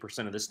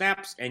 60% of the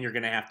snaps, and you're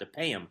going to have to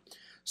pay him.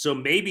 So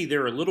maybe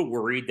they're a little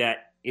worried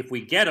that if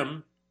we get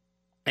him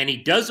and he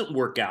doesn't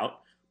work out,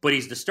 but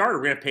he's the starter,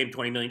 we're going to pay him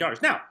 $20 million.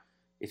 Now,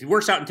 if he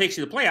works out and takes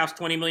you to the playoffs,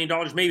 $20 million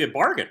may be a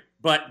bargain.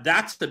 But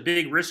that's the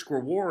big risk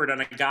reward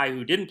on a guy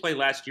who didn't play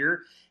last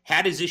year,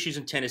 had his issues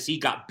in Tennessee,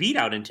 got beat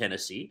out in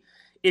Tennessee.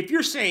 If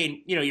you're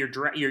saying,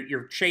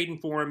 you're shading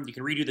for him, you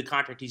can redo the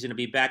contract, he's going to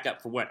be back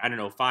up for what, I don't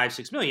know,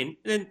 $5-6 million,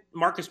 then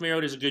Marcus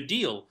Mariota is a good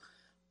deal.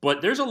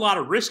 But there's a lot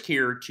of risk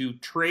here to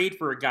trade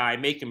for a guy,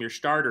 make him your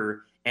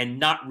starter, and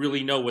not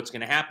really know what's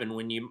going to happen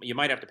when you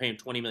might have to pay him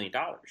 $20 million.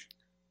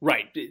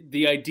 Right.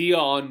 The idea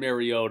on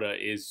Mariota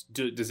is,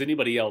 does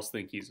anybody else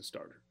think he's a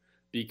starter?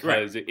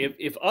 Because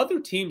if other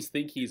teams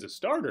think he's a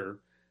starter,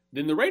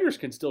 then the Raiders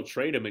can still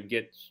trade him and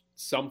get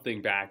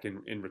something back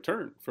in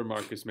return for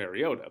Marcus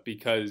Mariota,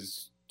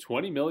 because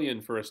 $20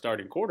 million for a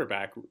starting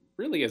quarterback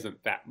really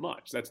isn't that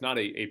much. That's not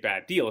a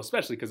bad deal,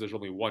 especially because there's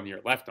only 1 year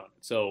left on it.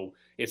 So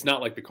it's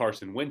not like the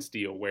Carson Wentz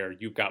deal where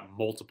you've got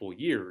multiple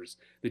years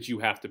that you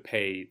have to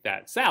pay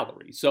that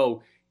salary.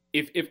 So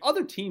if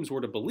other teams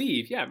were to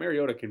believe, yeah,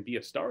 Mariota can be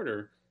a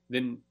starter,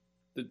 then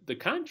the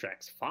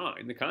contract's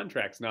fine. The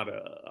contract's not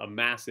a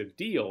massive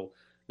deal.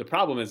 The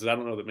problem is I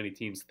don't know that many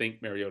teams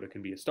think Mariota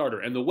can be a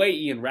starter. And the way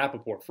Ian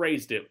Rappaport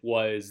phrased it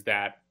was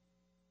that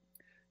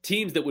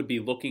teams that would be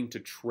looking to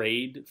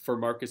trade for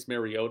Marcus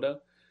Mariota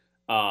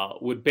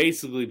would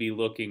basically be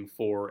looking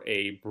for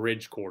a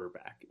bridge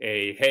quarterback.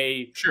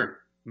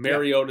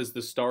 Mariota's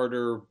the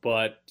starter,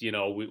 but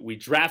we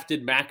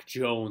drafted Mac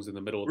Jones in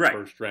the middle of the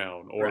first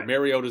round, or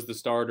Mariota's the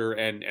starter,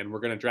 and we're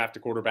going to draft a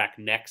quarterback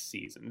next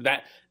season.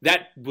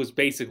 That was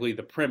basically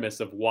the premise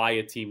of why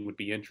a team would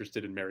be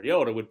interested in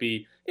Mariota. Would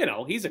be,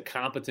 he's a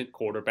competent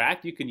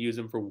quarterback. You can use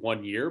him for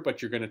 1 year,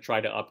 but you're going to try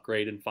to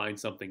upgrade and find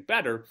something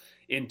better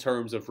in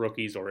terms of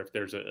rookies, or if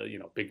there's a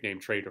big name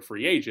trade or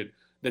free agent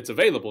that's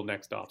available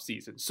next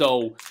offseason.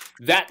 So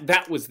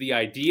that was the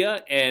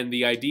idea, and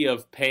the idea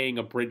of paying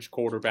a bridge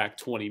quarterback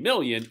 $20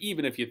 million,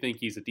 even if you think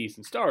he's a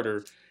decent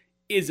starter,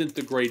 isn't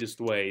the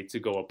greatest way to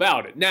go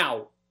about it.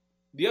 Now,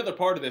 the other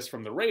part of this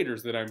from the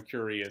Raiders that I'm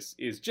curious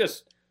is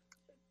just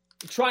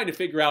trying to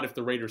figure out if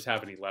the Raiders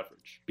have any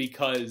leverage,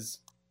 because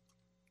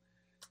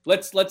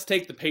let's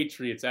take the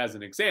Patriots as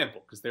an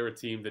example, because they're a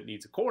team that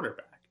needs a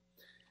quarterback.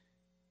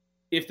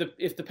 If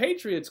the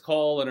Patriots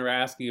call and are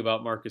asking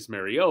about Marcus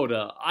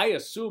Mariota, I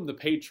assume the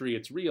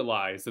Patriots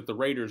realize that the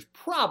Raiders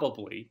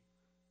probably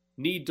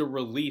need to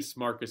release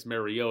Marcus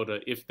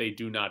Mariota if they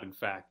do not, in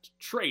fact,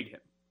 trade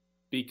him.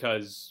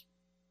 Because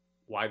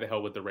why the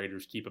hell would the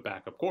Raiders keep a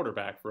backup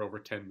quarterback for over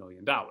 $10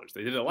 million?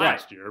 They did it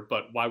last year,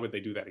 but why would they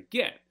do that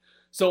again?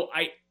 So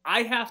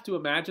I have to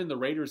imagine the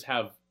Raiders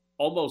have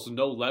almost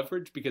no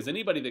leverage, because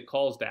anybody that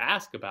calls to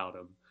ask about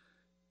him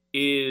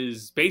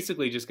is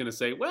basically just going to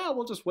say, well,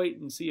 we'll just wait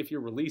and see if you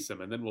release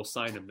him, and then we'll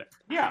sign him there.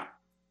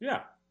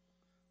 Yeah.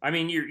 I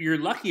mean, you're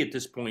lucky at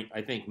this point,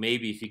 I think,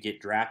 maybe if you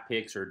get draft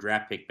picks or a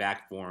draft pick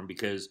back for him,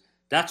 because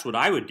that's what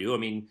I would do. I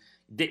mean,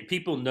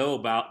 people know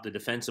about the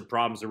defensive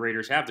problems the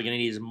Raiders have. They're going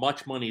to need as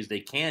much money as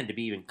they can to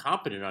be even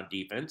competent on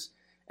defense.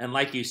 And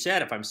like you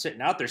said, if I'm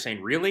sitting out there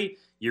saying, really,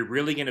 you're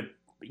really going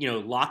to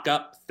lock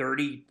up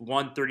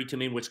 31, 32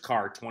 million, which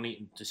Carr,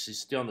 20,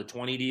 still on the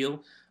 20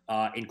 deal,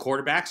 in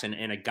quarterbacks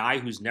and a guy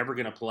who's never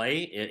going to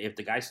play if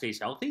the guy stays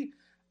healthy,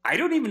 I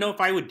don't even know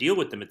if I would deal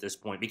with them at this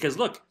point. Because,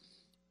 look,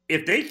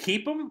 if they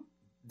keep him,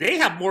 they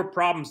have more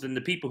problems than the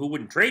people who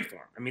wouldn't trade for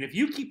him. I mean, if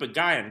you keep a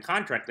guy on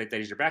contract like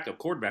that as your backup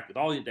quarterback with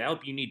all the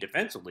help you need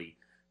defensively,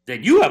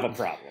 then you have a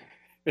problem.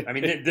 I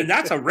mean, then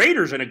that's a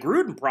Raiders and a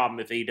Gruden problem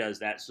if he does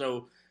that.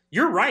 So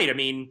you're right. I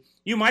mean,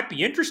 you might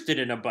be interested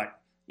in him, but,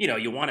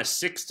 you want a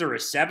 6th or a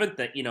 7th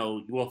that,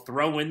 we'll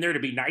throw in there to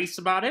be nice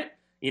about it.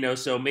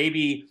 So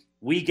maybe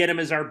we get him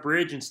as our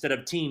bridge instead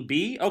of Team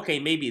B. Okay,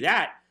 maybe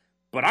that.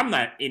 But I'm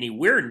not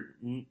anywhere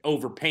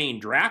overpaying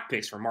draft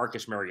picks for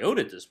Marcus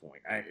Mariota at this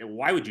point.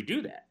 Why would you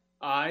do that?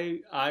 I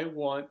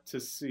want to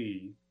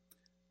see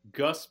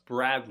Gus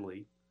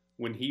Bradley,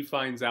 when he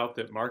finds out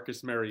that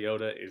Marcus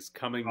Mariota is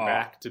coming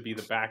back to be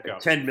the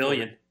backup, $10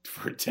 million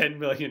for $10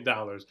 million.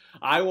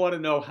 I want to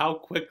know how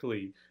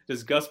quickly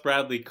does Gus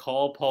Bradley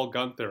call Paul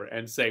Guenther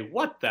and say,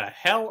 "What the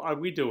hell are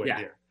we doing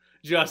here?"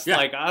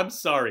 Like, I'm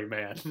sorry,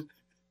 man.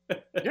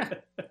 Yeah.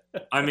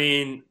 I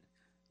mean,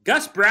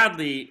 Gus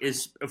Bradley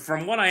is,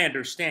 from what I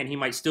understand, he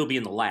might still be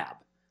in the lab,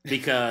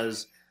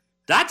 because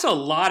that's a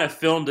lot of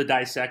film to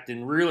dissect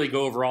and really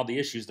go over all the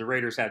issues the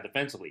Raiders have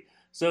defensively.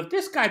 So if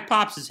this guy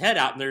pops his head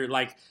out and they're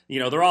like,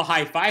 they're all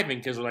high-fiving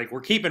because they're like,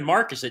 we're keeping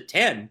Marcus at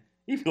 10,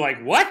 you'd be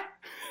like, what?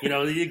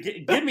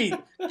 Give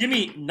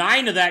me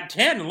 9 of that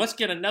 10 and let's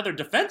get another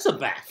defensive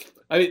back.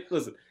 I mean,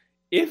 listen,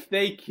 if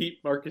they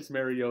keep Marcus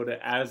Mariota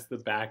as the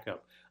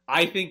backup,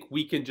 I think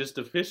we can just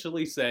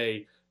officially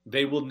say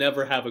they will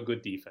never have a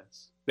good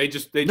defense. They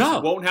just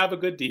won't have a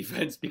good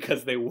defense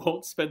because they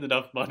won't spend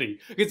enough money.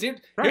 Because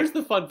here's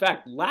the fun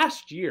fact.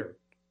 Last year,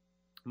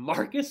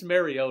 Marcus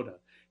Mariota,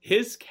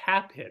 his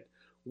cap hit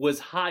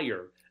was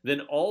higher than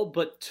all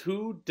but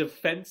 2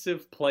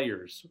 defensive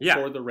players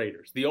for the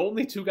Raiders. The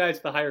only 2 guys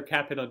with the higher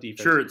cap hit on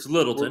defense. Sure, it's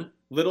Littleton.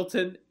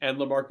 Littleton and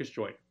LaMarcus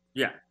Joyner.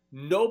 Yeah.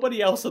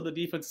 nobody else on the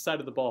defensive side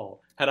of the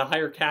ball had a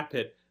higher cap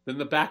hit than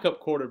the backup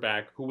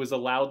quarterback who was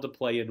allowed to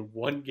play in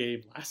one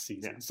game last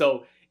season. Yeah.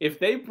 So if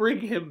they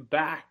bring him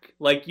back,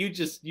 like you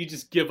just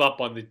give up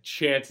on the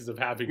chances of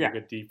having a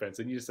good defense,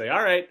 and you just say,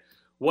 all right,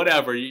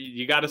 whatever,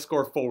 you got to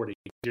score 40.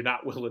 You're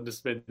not willing to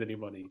spend any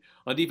money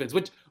on defense.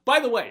 Which, by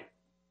the way,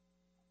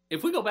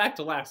 if we go back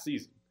to last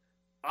season,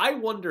 I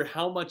wonder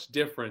how much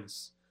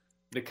difference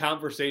the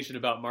conversation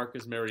about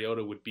Marcus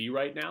Mariota would be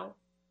right now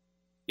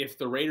if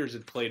the Raiders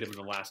had played him in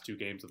the last 2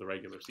 games of the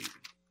regular season.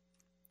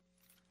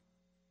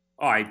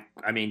 Oh, I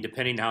mean,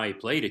 depending on how he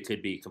played, it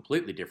could be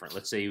completely different.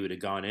 Let's say he would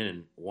have gone in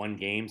and won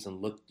games and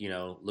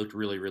looked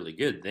really, really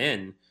good.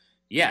 Then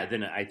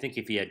I think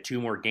if he had 2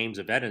 more games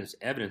of evidence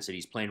that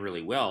he's playing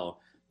really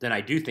well, then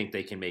I do think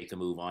they can make a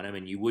move on him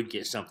and you would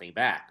get something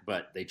back.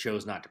 But they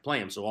chose not to play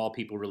him, so all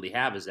people really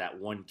have is that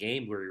one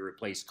game where he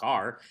replaced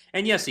Carr.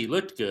 And yes, he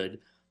looked good,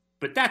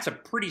 but that's a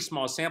pretty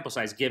small sample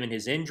size given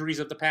his injuries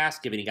of the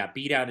past, given he got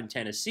beat out in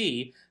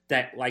Tennessee,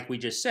 that, like we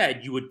just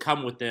said, you would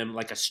come with them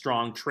like a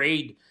strong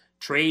trade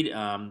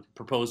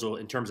proposal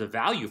in terms of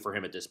value for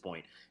him at this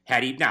point.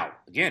 Had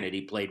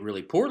he played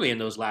really poorly in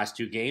those last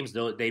 2 games,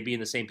 though, they'd be in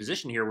the same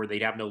position here where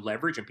they'd have no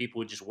leverage and people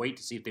would just wait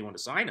to see if they want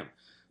to sign him.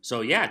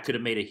 So yeah, it could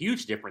have made a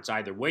huge difference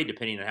either way,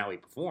 depending on how he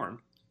performed.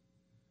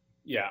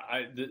 Yeah,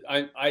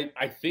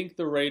 I think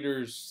the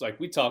Raiders, like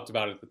we talked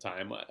about at the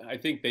time, I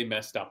think they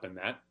messed up in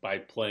that by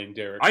playing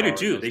Derek Carr. I do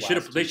too. They should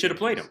have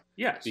played him.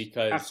 Yes,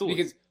 absolutely.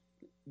 Because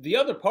the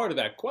other part of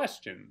that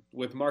question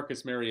with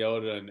Marcus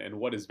Mariota and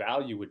what his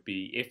value would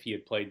be if he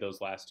had played those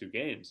last 2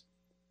 games,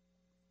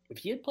 if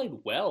he had played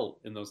well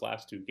in those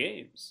last 2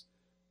 games,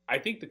 I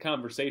think the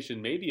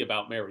conversation maybe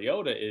about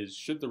Mariota is,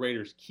 should the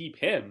Raiders keep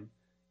him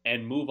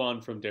and move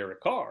on from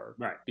Derek Carr?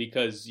 Right.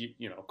 Because,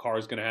 Carr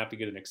is going to have to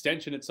get an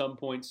extension at some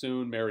point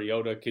soon.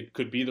 Mariota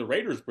could be the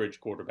Raiders' bridge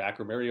quarterback,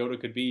 or Mariota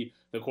could be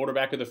the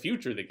quarterback of the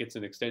future that gets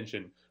an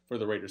extension for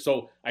the Raiders.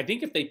 So I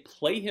think if they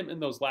play him in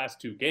those last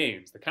 2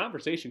 games, the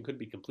conversation could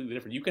be completely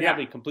different. You could have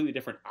a completely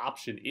different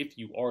option if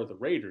you are the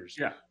Raiders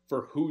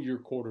for who your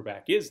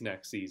quarterback is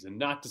next season.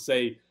 Not to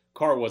say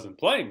Carr wasn't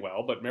playing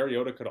well, but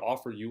Mariota could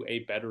offer you a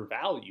better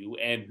value.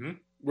 And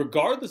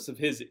regardless of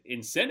his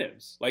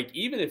incentives, like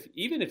even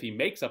if he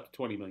makes up to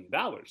 $20 million,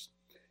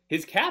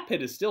 his cap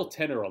hit is still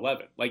 10 or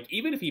 11. Like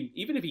even if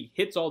he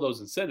hits all those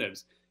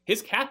incentives,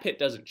 his cap hit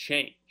doesn't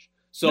change.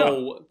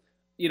 So,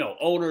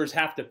 owners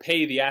have to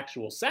pay the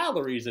actual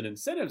salaries and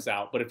incentives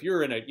out. But if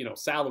you're in a,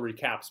 salary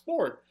cap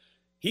sport,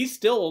 he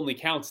still only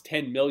counts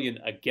 10 million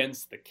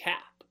against the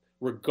cap,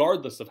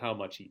 regardless of how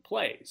much he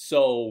plays.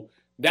 So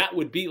that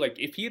would be like,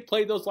 if he had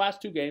played those last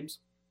 2 games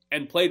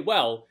and played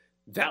well,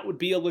 that would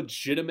be a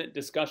legitimate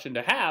discussion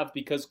to have,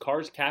 because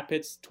Carr's cap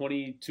hits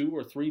 22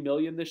 or 3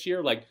 million this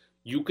year. Like,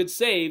 you could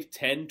save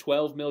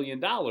 $10-12 million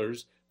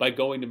by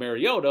going to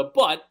Mariota,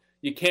 but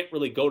you can't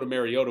really go to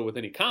Mariota with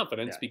any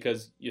confidence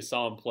because you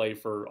saw him play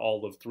for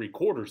all of 3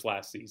 quarters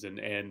last season.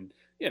 And,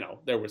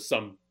 there was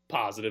some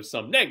positives,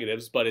 some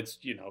negatives, but it's,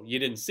 you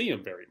didn't see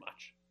him very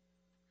much.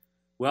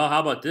 Well,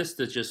 how about this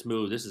that just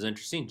moved? This is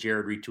interesting.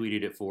 Jared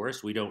retweeted it for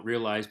us. We don't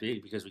realize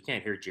because we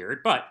can't hear Jared,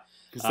 but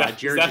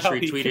Jared just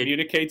retweeted. He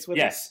communicates with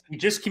us? Yes, he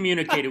just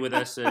communicated with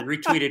us.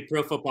 Retweeted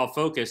Pro Football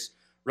Focus.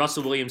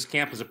 Russell Williams'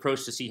 camp has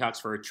approached the Seahawks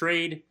for a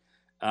trade.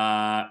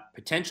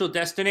 Potential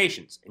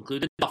destinations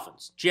include the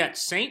Dolphins,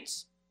 Jets,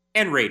 Saints,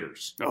 and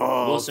Raiders.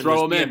 Oh, Wilson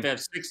throw was him in.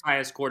 PFF's 6th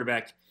highest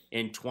quarterback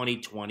in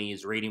 2020.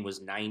 His rating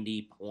was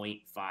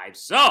 90.5.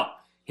 So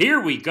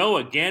here we go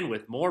again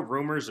with more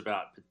rumors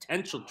about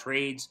potential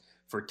trades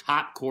for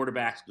top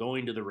quarterbacks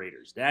going to the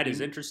Raiders. That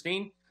is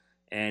interesting.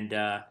 And,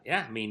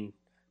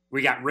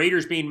 we got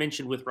Raiders being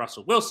mentioned with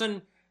Russell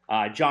Wilson.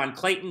 John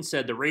Clayton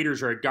said the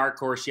Raiders are a dark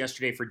horse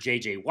yesterday for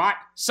J.J. Watt.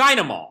 Sign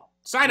them all.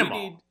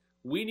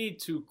 We need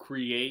to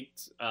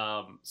create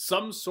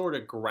some sort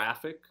of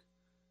graphic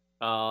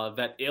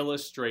that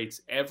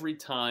illustrates every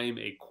time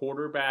a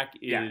quarterback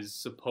is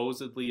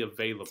supposedly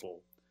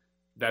available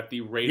that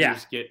the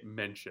Raiders get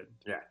mentioned.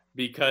 Yeah.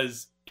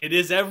 Because it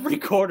is every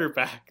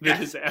quarterback that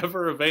is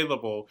ever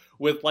available,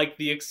 with like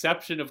the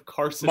exception of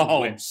Carson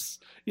Wentz.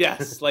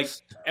 Yes, like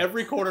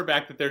every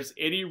quarterback that there's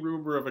any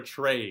rumor of a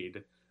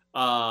trade,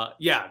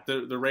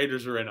 the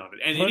Raiders are in on it.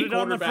 And Put it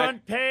on the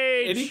front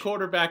page. Any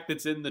quarterback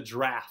that's in the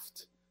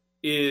draft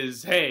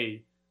is,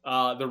 hey,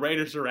 the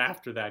Raiders are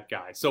after that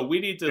guy. So we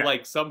need to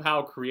like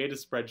somehow create a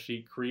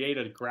spreadsheet, create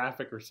a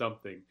graphic or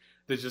something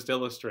that just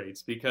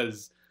illustrates,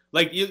 because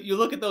like you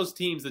look at those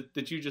teams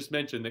that you just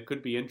mentioned that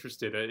could be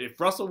interested. If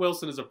Russell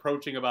Wilson is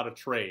approaching about a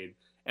trade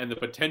and the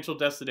potential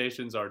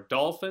destinations are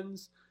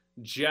Dolphins,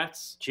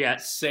 Jets,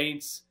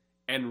 Saints,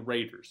 and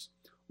Raiders,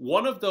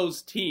 one of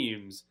those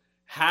teams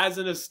has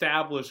an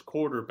established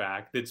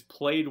quarterback that's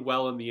played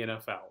well in the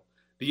NFL.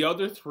 The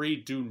other 3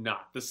 do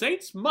not. The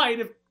Saints might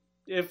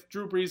if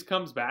Drew Brees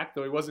comes back,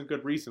 though he wasn't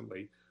good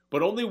recently.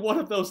 But only one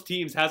of those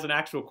teams has an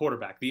actual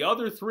quarterback. The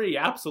other 3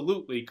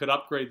 absolutely could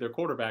upgrade their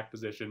quarterback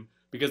position,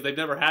 because they've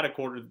never had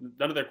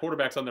none of their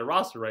quarterbacks on their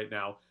roster right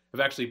now have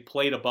actually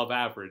played above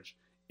average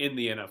in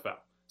the NFL.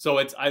 So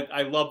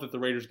I love that the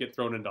Raiders get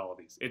thrown into all of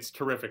these. It's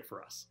terrific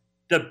for us.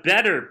 The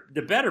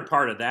better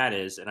part of that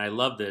is, and I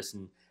love this,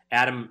 and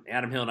Adam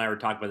Hill and I were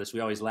talking about this.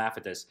 We always laugh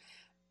at this.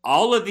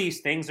 All of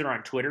these things that are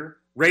on Twitter,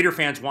 Raider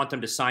fans want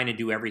them to sign and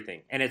do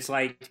everything, and it's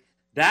like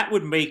that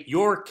would make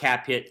your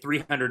cap hit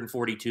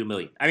 $342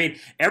 million. I mean,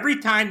 every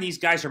time these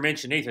guys are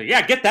mentioned, anything,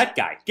 yeah, get that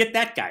guy.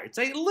 It's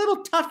a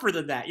little tougher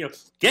than that.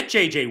 Get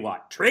J.J.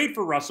 Watt, trade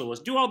for Russell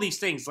Wilson, do all these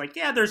things. Like,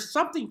 yeah, there's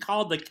something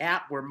called the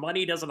cap where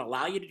money doesn't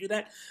allow you to do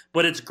that.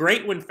 But it's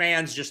great when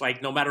fans just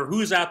like, no matter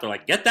who's out there,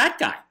 like, get that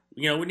guy.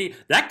 We need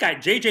that guy.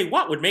 J.J.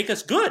 Watt would make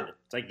us good.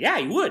 It's like, yeah,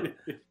 he would.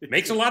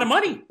 Makes a lot of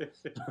money.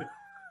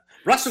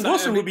 Russell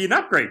Wilson would be an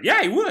upgrade.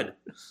 Yeah, he would.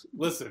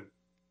 Listen.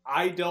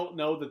 I don't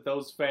know that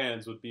those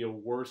fans would be a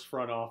worse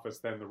front office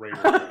than the Raiders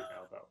right now,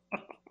 though.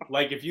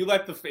 Like, if you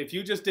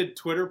just did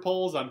Twitter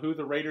polls on who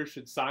the Raiders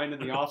should sign in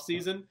the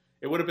offseason,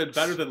 it would have been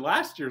better than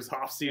last year's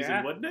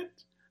offseason, wouldn't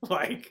it?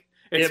 Like,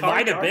 it's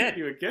hard to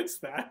argue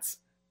against that.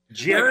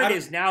 Jared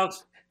is now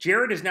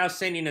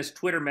sending us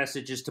Twitter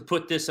messages to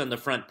put this on the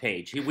front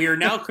page. We are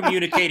now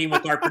communicating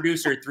with our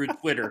producer through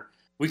Twitter.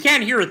 We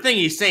can't hear a thing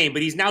he's saying,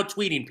 but he's now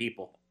tweeting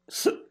people.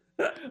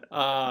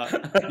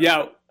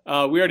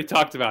 We already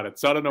talked about it,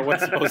 so I don't know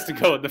what's supposed to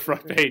go in the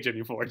front page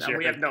anymore, Jared. No,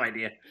 we have no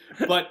idea.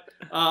 But,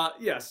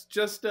 yes,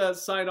 just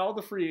sign all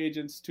the free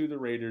agents to the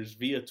Raiders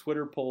via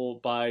Twitter poll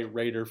by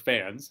Raider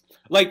fans.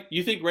 Like,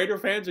 you think Raider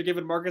fans are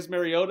giving Marcus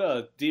Mariota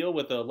a deal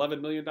with an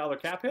 $11 million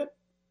cap hit?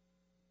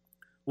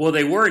 Well,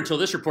 they were until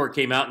this report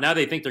came out. Now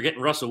they think they're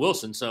getting Russell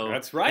Wilson. So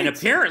that's right. And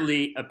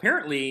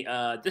apparently,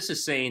 this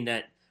is saying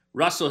that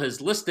Russell has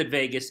listed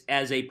Vegas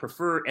as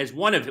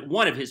one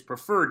of his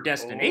preferred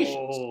destinations.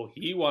 Oh,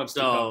 he wants to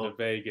come to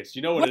Vegas.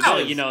 You know what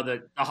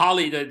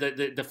it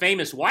is? The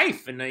famous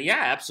wife, and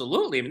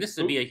absolutely. I mean, this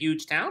would be a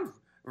huge town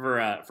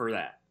for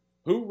that.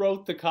 Who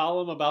wrote the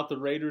column about the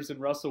Raiders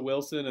and Russell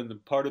Wilson?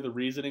 And part of the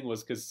reasoning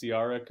was because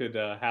Ciara could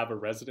have a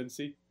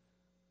residency.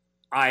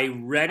 I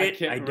read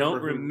it. I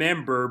don't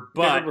remember,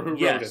 but who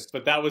wrote it.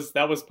 But that was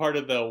part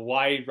of the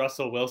why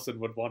Russell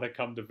Wilson would want to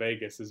come to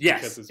Vegas is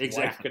because his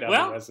wife could have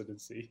a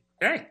residency.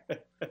 Hey,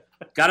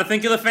 got to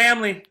think of the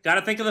family.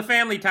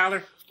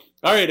 Tyler.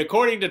 All right,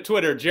 according to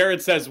Twitter,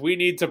 Jared says we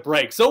need to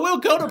break. So we'll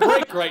go to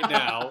break right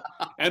now.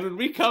 And when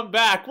we come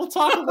back, we'll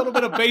talk a little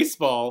bit of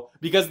baseball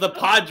because the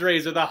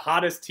Padres are the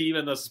hottest team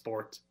in the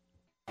sport.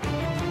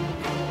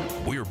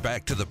 We're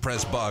back to the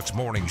Press Box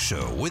Morning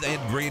Show with Ed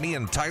Graney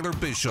and Tyler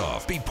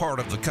Bischoff. Be part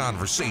of the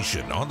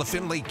conversation on the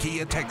Findlay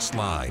Kia text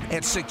line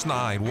at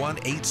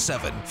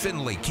 69187.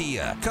 Findlay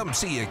Kia. Come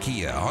see a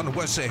Kia on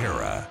West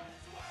Sahara.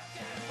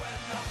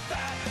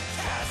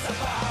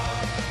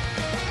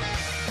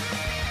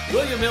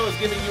 William Hill is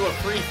giving you a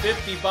free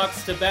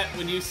 $50 to bet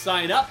when you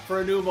sign up for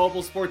a new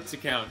mobile sports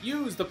account.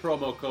 Use the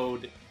promo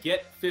code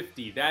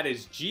GET50. That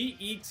is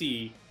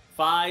GET50.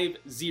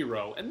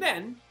 And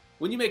then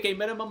when you make a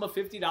minimum of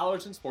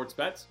 $50 in sports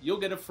bets, you'll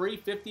get a free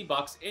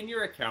 $50 in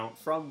your account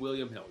from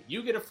William Hill.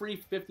 You get a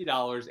free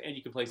 $50 and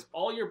you can place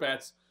all your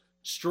bets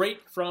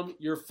straight from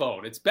your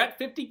phone. It's Bet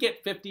 50,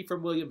 Get 50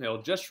 from William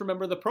Hill. Just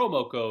remember the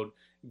promo code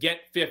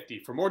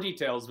GET50. For more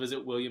details,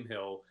 visit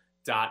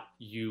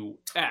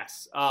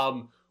williamhill.us.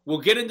 We'll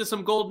get into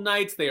some Golden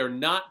Knights. They are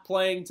not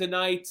playing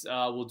tonight.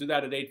 We'll do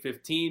that at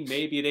 8:15,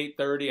 maybe at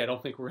 8:30. I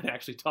don't think we're going to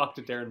actually talk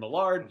to Darren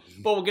Millard,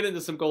 but we'll get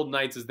into some Golden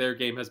Knights as their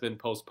game has been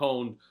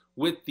postponed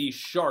with the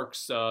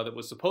Sharks that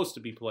was supposed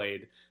to be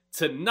played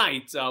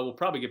tonight. We'll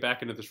probably get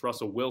back into this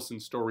Russell Wilson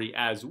story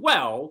as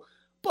well.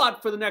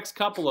 But for the next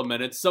couple of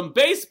minutes, some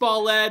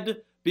baseball,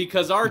 Ed,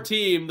 because our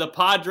team, the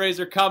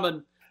Padres, are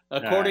coming.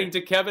 According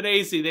to Kevin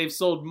Acee, they've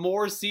sold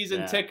more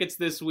season tickets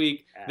this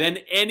week than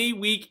any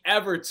week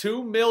ever.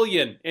 2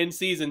 million in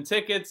season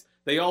tickets.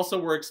 They also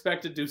were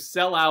expected to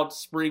sell out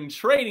spring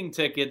training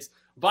tickets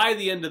by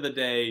the end of the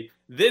day.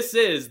 This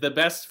is the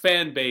best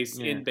fan base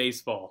in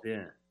baseball.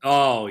 Yeah.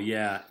 Oh,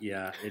 yeah,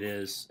 it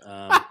is.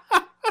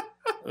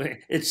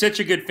 It's such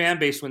a good fan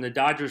base when the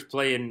Dodgers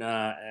play in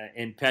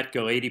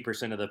Petco.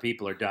 80% of the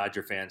people are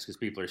Dodger fans because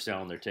people are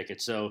selling their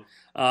tickets. So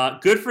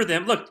good for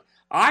them. Look,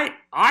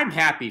 I'm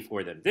happy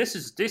for them.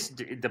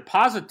 The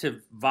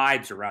positive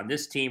vibes around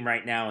this team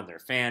right now and their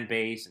fan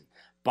base and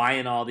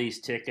buying all these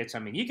tickets. I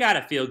mean, you got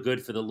to feel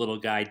good for the little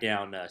guy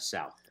down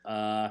south.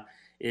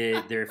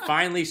 They're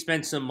finally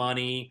spent some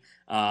money.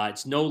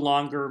 It's no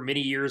longer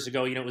many years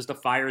ago, it was the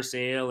fire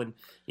sale and,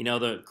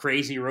 the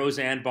crazy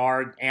Roseanne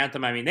Barr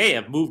anthem. I mean, they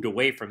have moved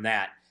away from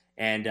that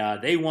and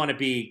they want to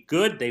be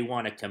good. They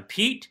want to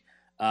compete.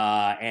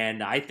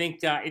 And I think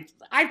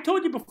I've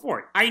told you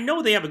before, I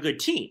know they have a good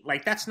team.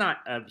 Like, that's not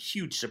a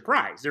huge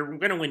surprise. They're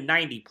going to win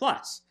 90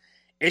 plus.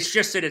 It's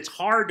just that it's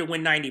hard to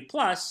win 90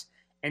 plus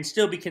and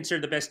still be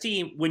considered the best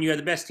team when you have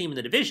the best team in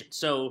the division.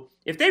 So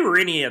if they were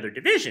any other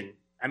division,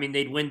 I mean,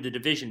 they'd win the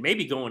division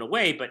maybe going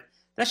away, but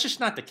that's just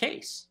not the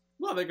case.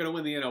 Well, they're going to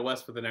win the NL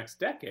West for the next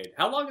decade.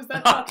 How long is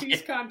that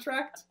Tatis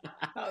contract?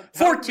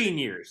 14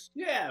 years.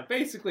 Yeah,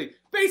 basically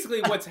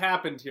what's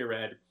happened here,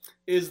 Ed,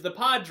 is the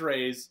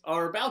Padres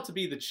are about to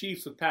be the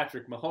Chiefs with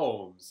Patrick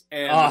Mahomes,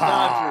 and the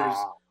Dodgers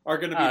are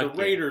going to be the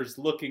Raiders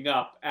looking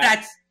up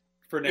at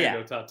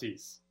Fernando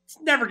Tatis. It's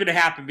never going to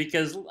happen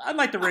because,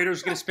 unlike the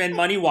Raiders, going to spend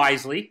money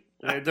wisely.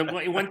 The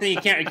one thing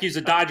you can't accuse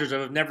the Dodgers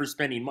of never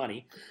spending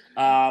money.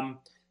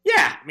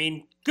 Yeah, I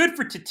mean, good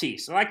for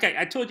Tatis. Like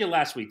I told you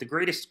last week, the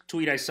greatest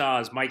tweet I saw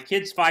is my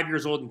kid's 5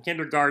 years old in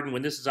kindergarten.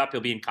 When this is up,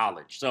 he'll be in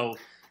college. So,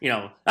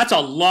 that's a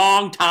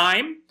long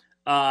time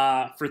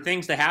for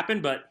things to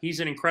happen, but he's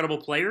an incredible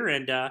player.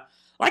 And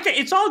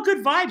it's all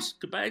good vibes.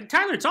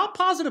 Tyler, it's all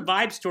positive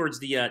vibes towards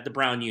the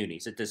Brown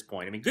Unis at this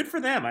point. I mean, good for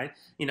them.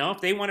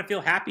 If they want to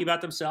feel happy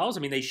about themselves, I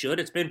mean, they should.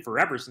 It's been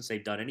forever since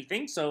they've done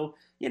anything. So,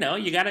 you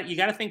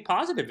gotta think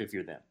positive if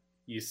you're them.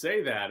 You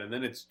say that, and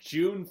then it's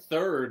June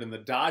 3rd, and the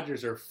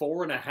Dodgers are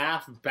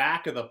 4.5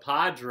 back of the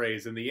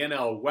Padres in the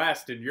NL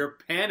West, and you're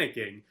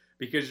panicking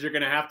because you're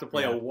going to have to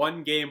play a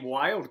one-game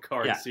wild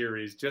card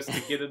series just to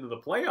get into the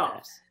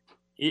playoffs.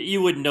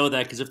 You wouldn't know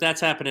that because if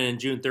that's happening in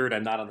June 3rd,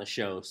 I'm not on the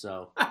show.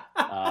 So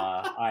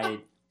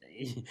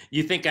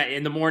you think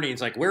in the morning,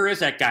 it's like, where is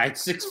that guy?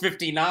 It's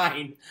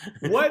 6:59.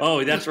 What?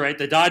 Oh, that's right.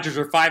 The Dodgers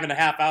are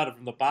 5.5 out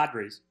from the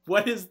Padres.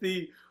 What is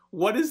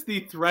the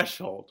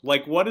threshold?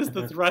 Like, what is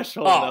the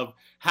threshold of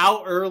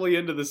how early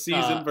into the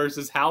season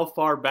versus how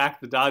far back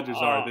the Dodgers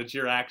are that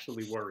you're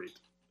actually worried?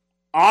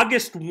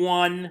 August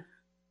 1,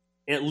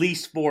 at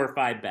least 4 or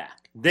 5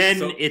 back.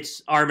 Then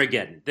it's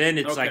Armageddon. Then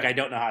it's like, I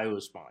don't know how to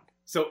respond.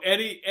 So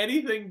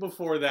anything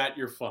before that,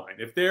 you're fine.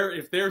 If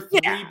they're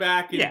 3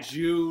 back in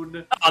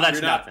June,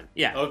 that's nothing.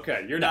 Yeah.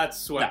 Okay, you're not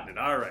sweating it.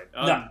 All right.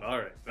 All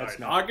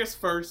right.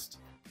 August 1st,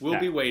 we'll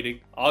be waiting.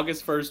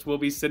 August 1st, we'll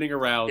be sitting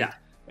around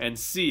and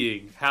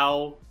seeing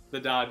how the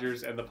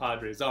Dodgers and the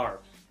Padres are.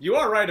 You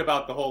are right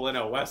about the whole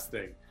NL West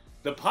thing.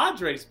 The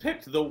Padres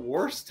picked the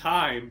worst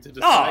time to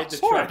decide to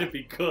try to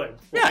be good.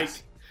 Yes.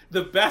 Like,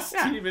 the best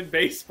team in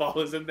baseball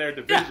is in their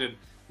division. Yeah.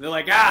 They're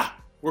like,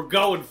 we're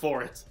going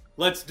for it.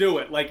 Let's do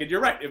it. Like, and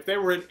you're right. If they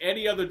were in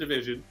any other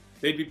division,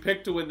 they'd be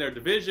picked to win their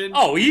division.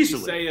 Oh,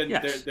 easily. Saying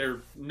they're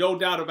no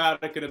doubt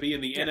about it going to be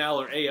in the NL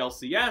or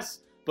ALCS.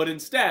 But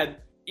instead,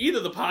 either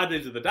the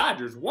Padres or the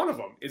Dodgers, one of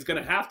them is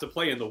going to have to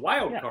play in the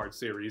wild card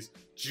series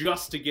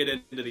just to get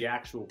into the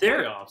actual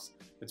playoffs.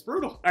 It's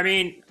brutal. I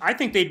mean, I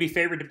think they'd be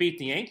favored to beat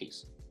the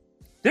Yankees.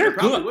 They're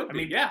good. I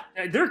mean,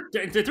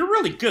 they're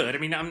really good. I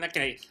mean,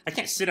 I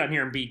can't sit on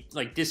here and be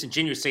like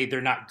disingenuous, say they're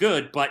not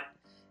good, but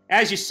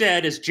as you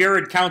said, as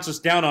Jared counts us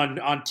down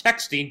on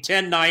texting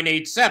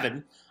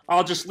 10-9-8-7,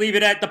 I'll just leave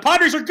it at the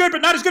Padres are good,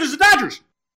 but not as good as the Dodgers.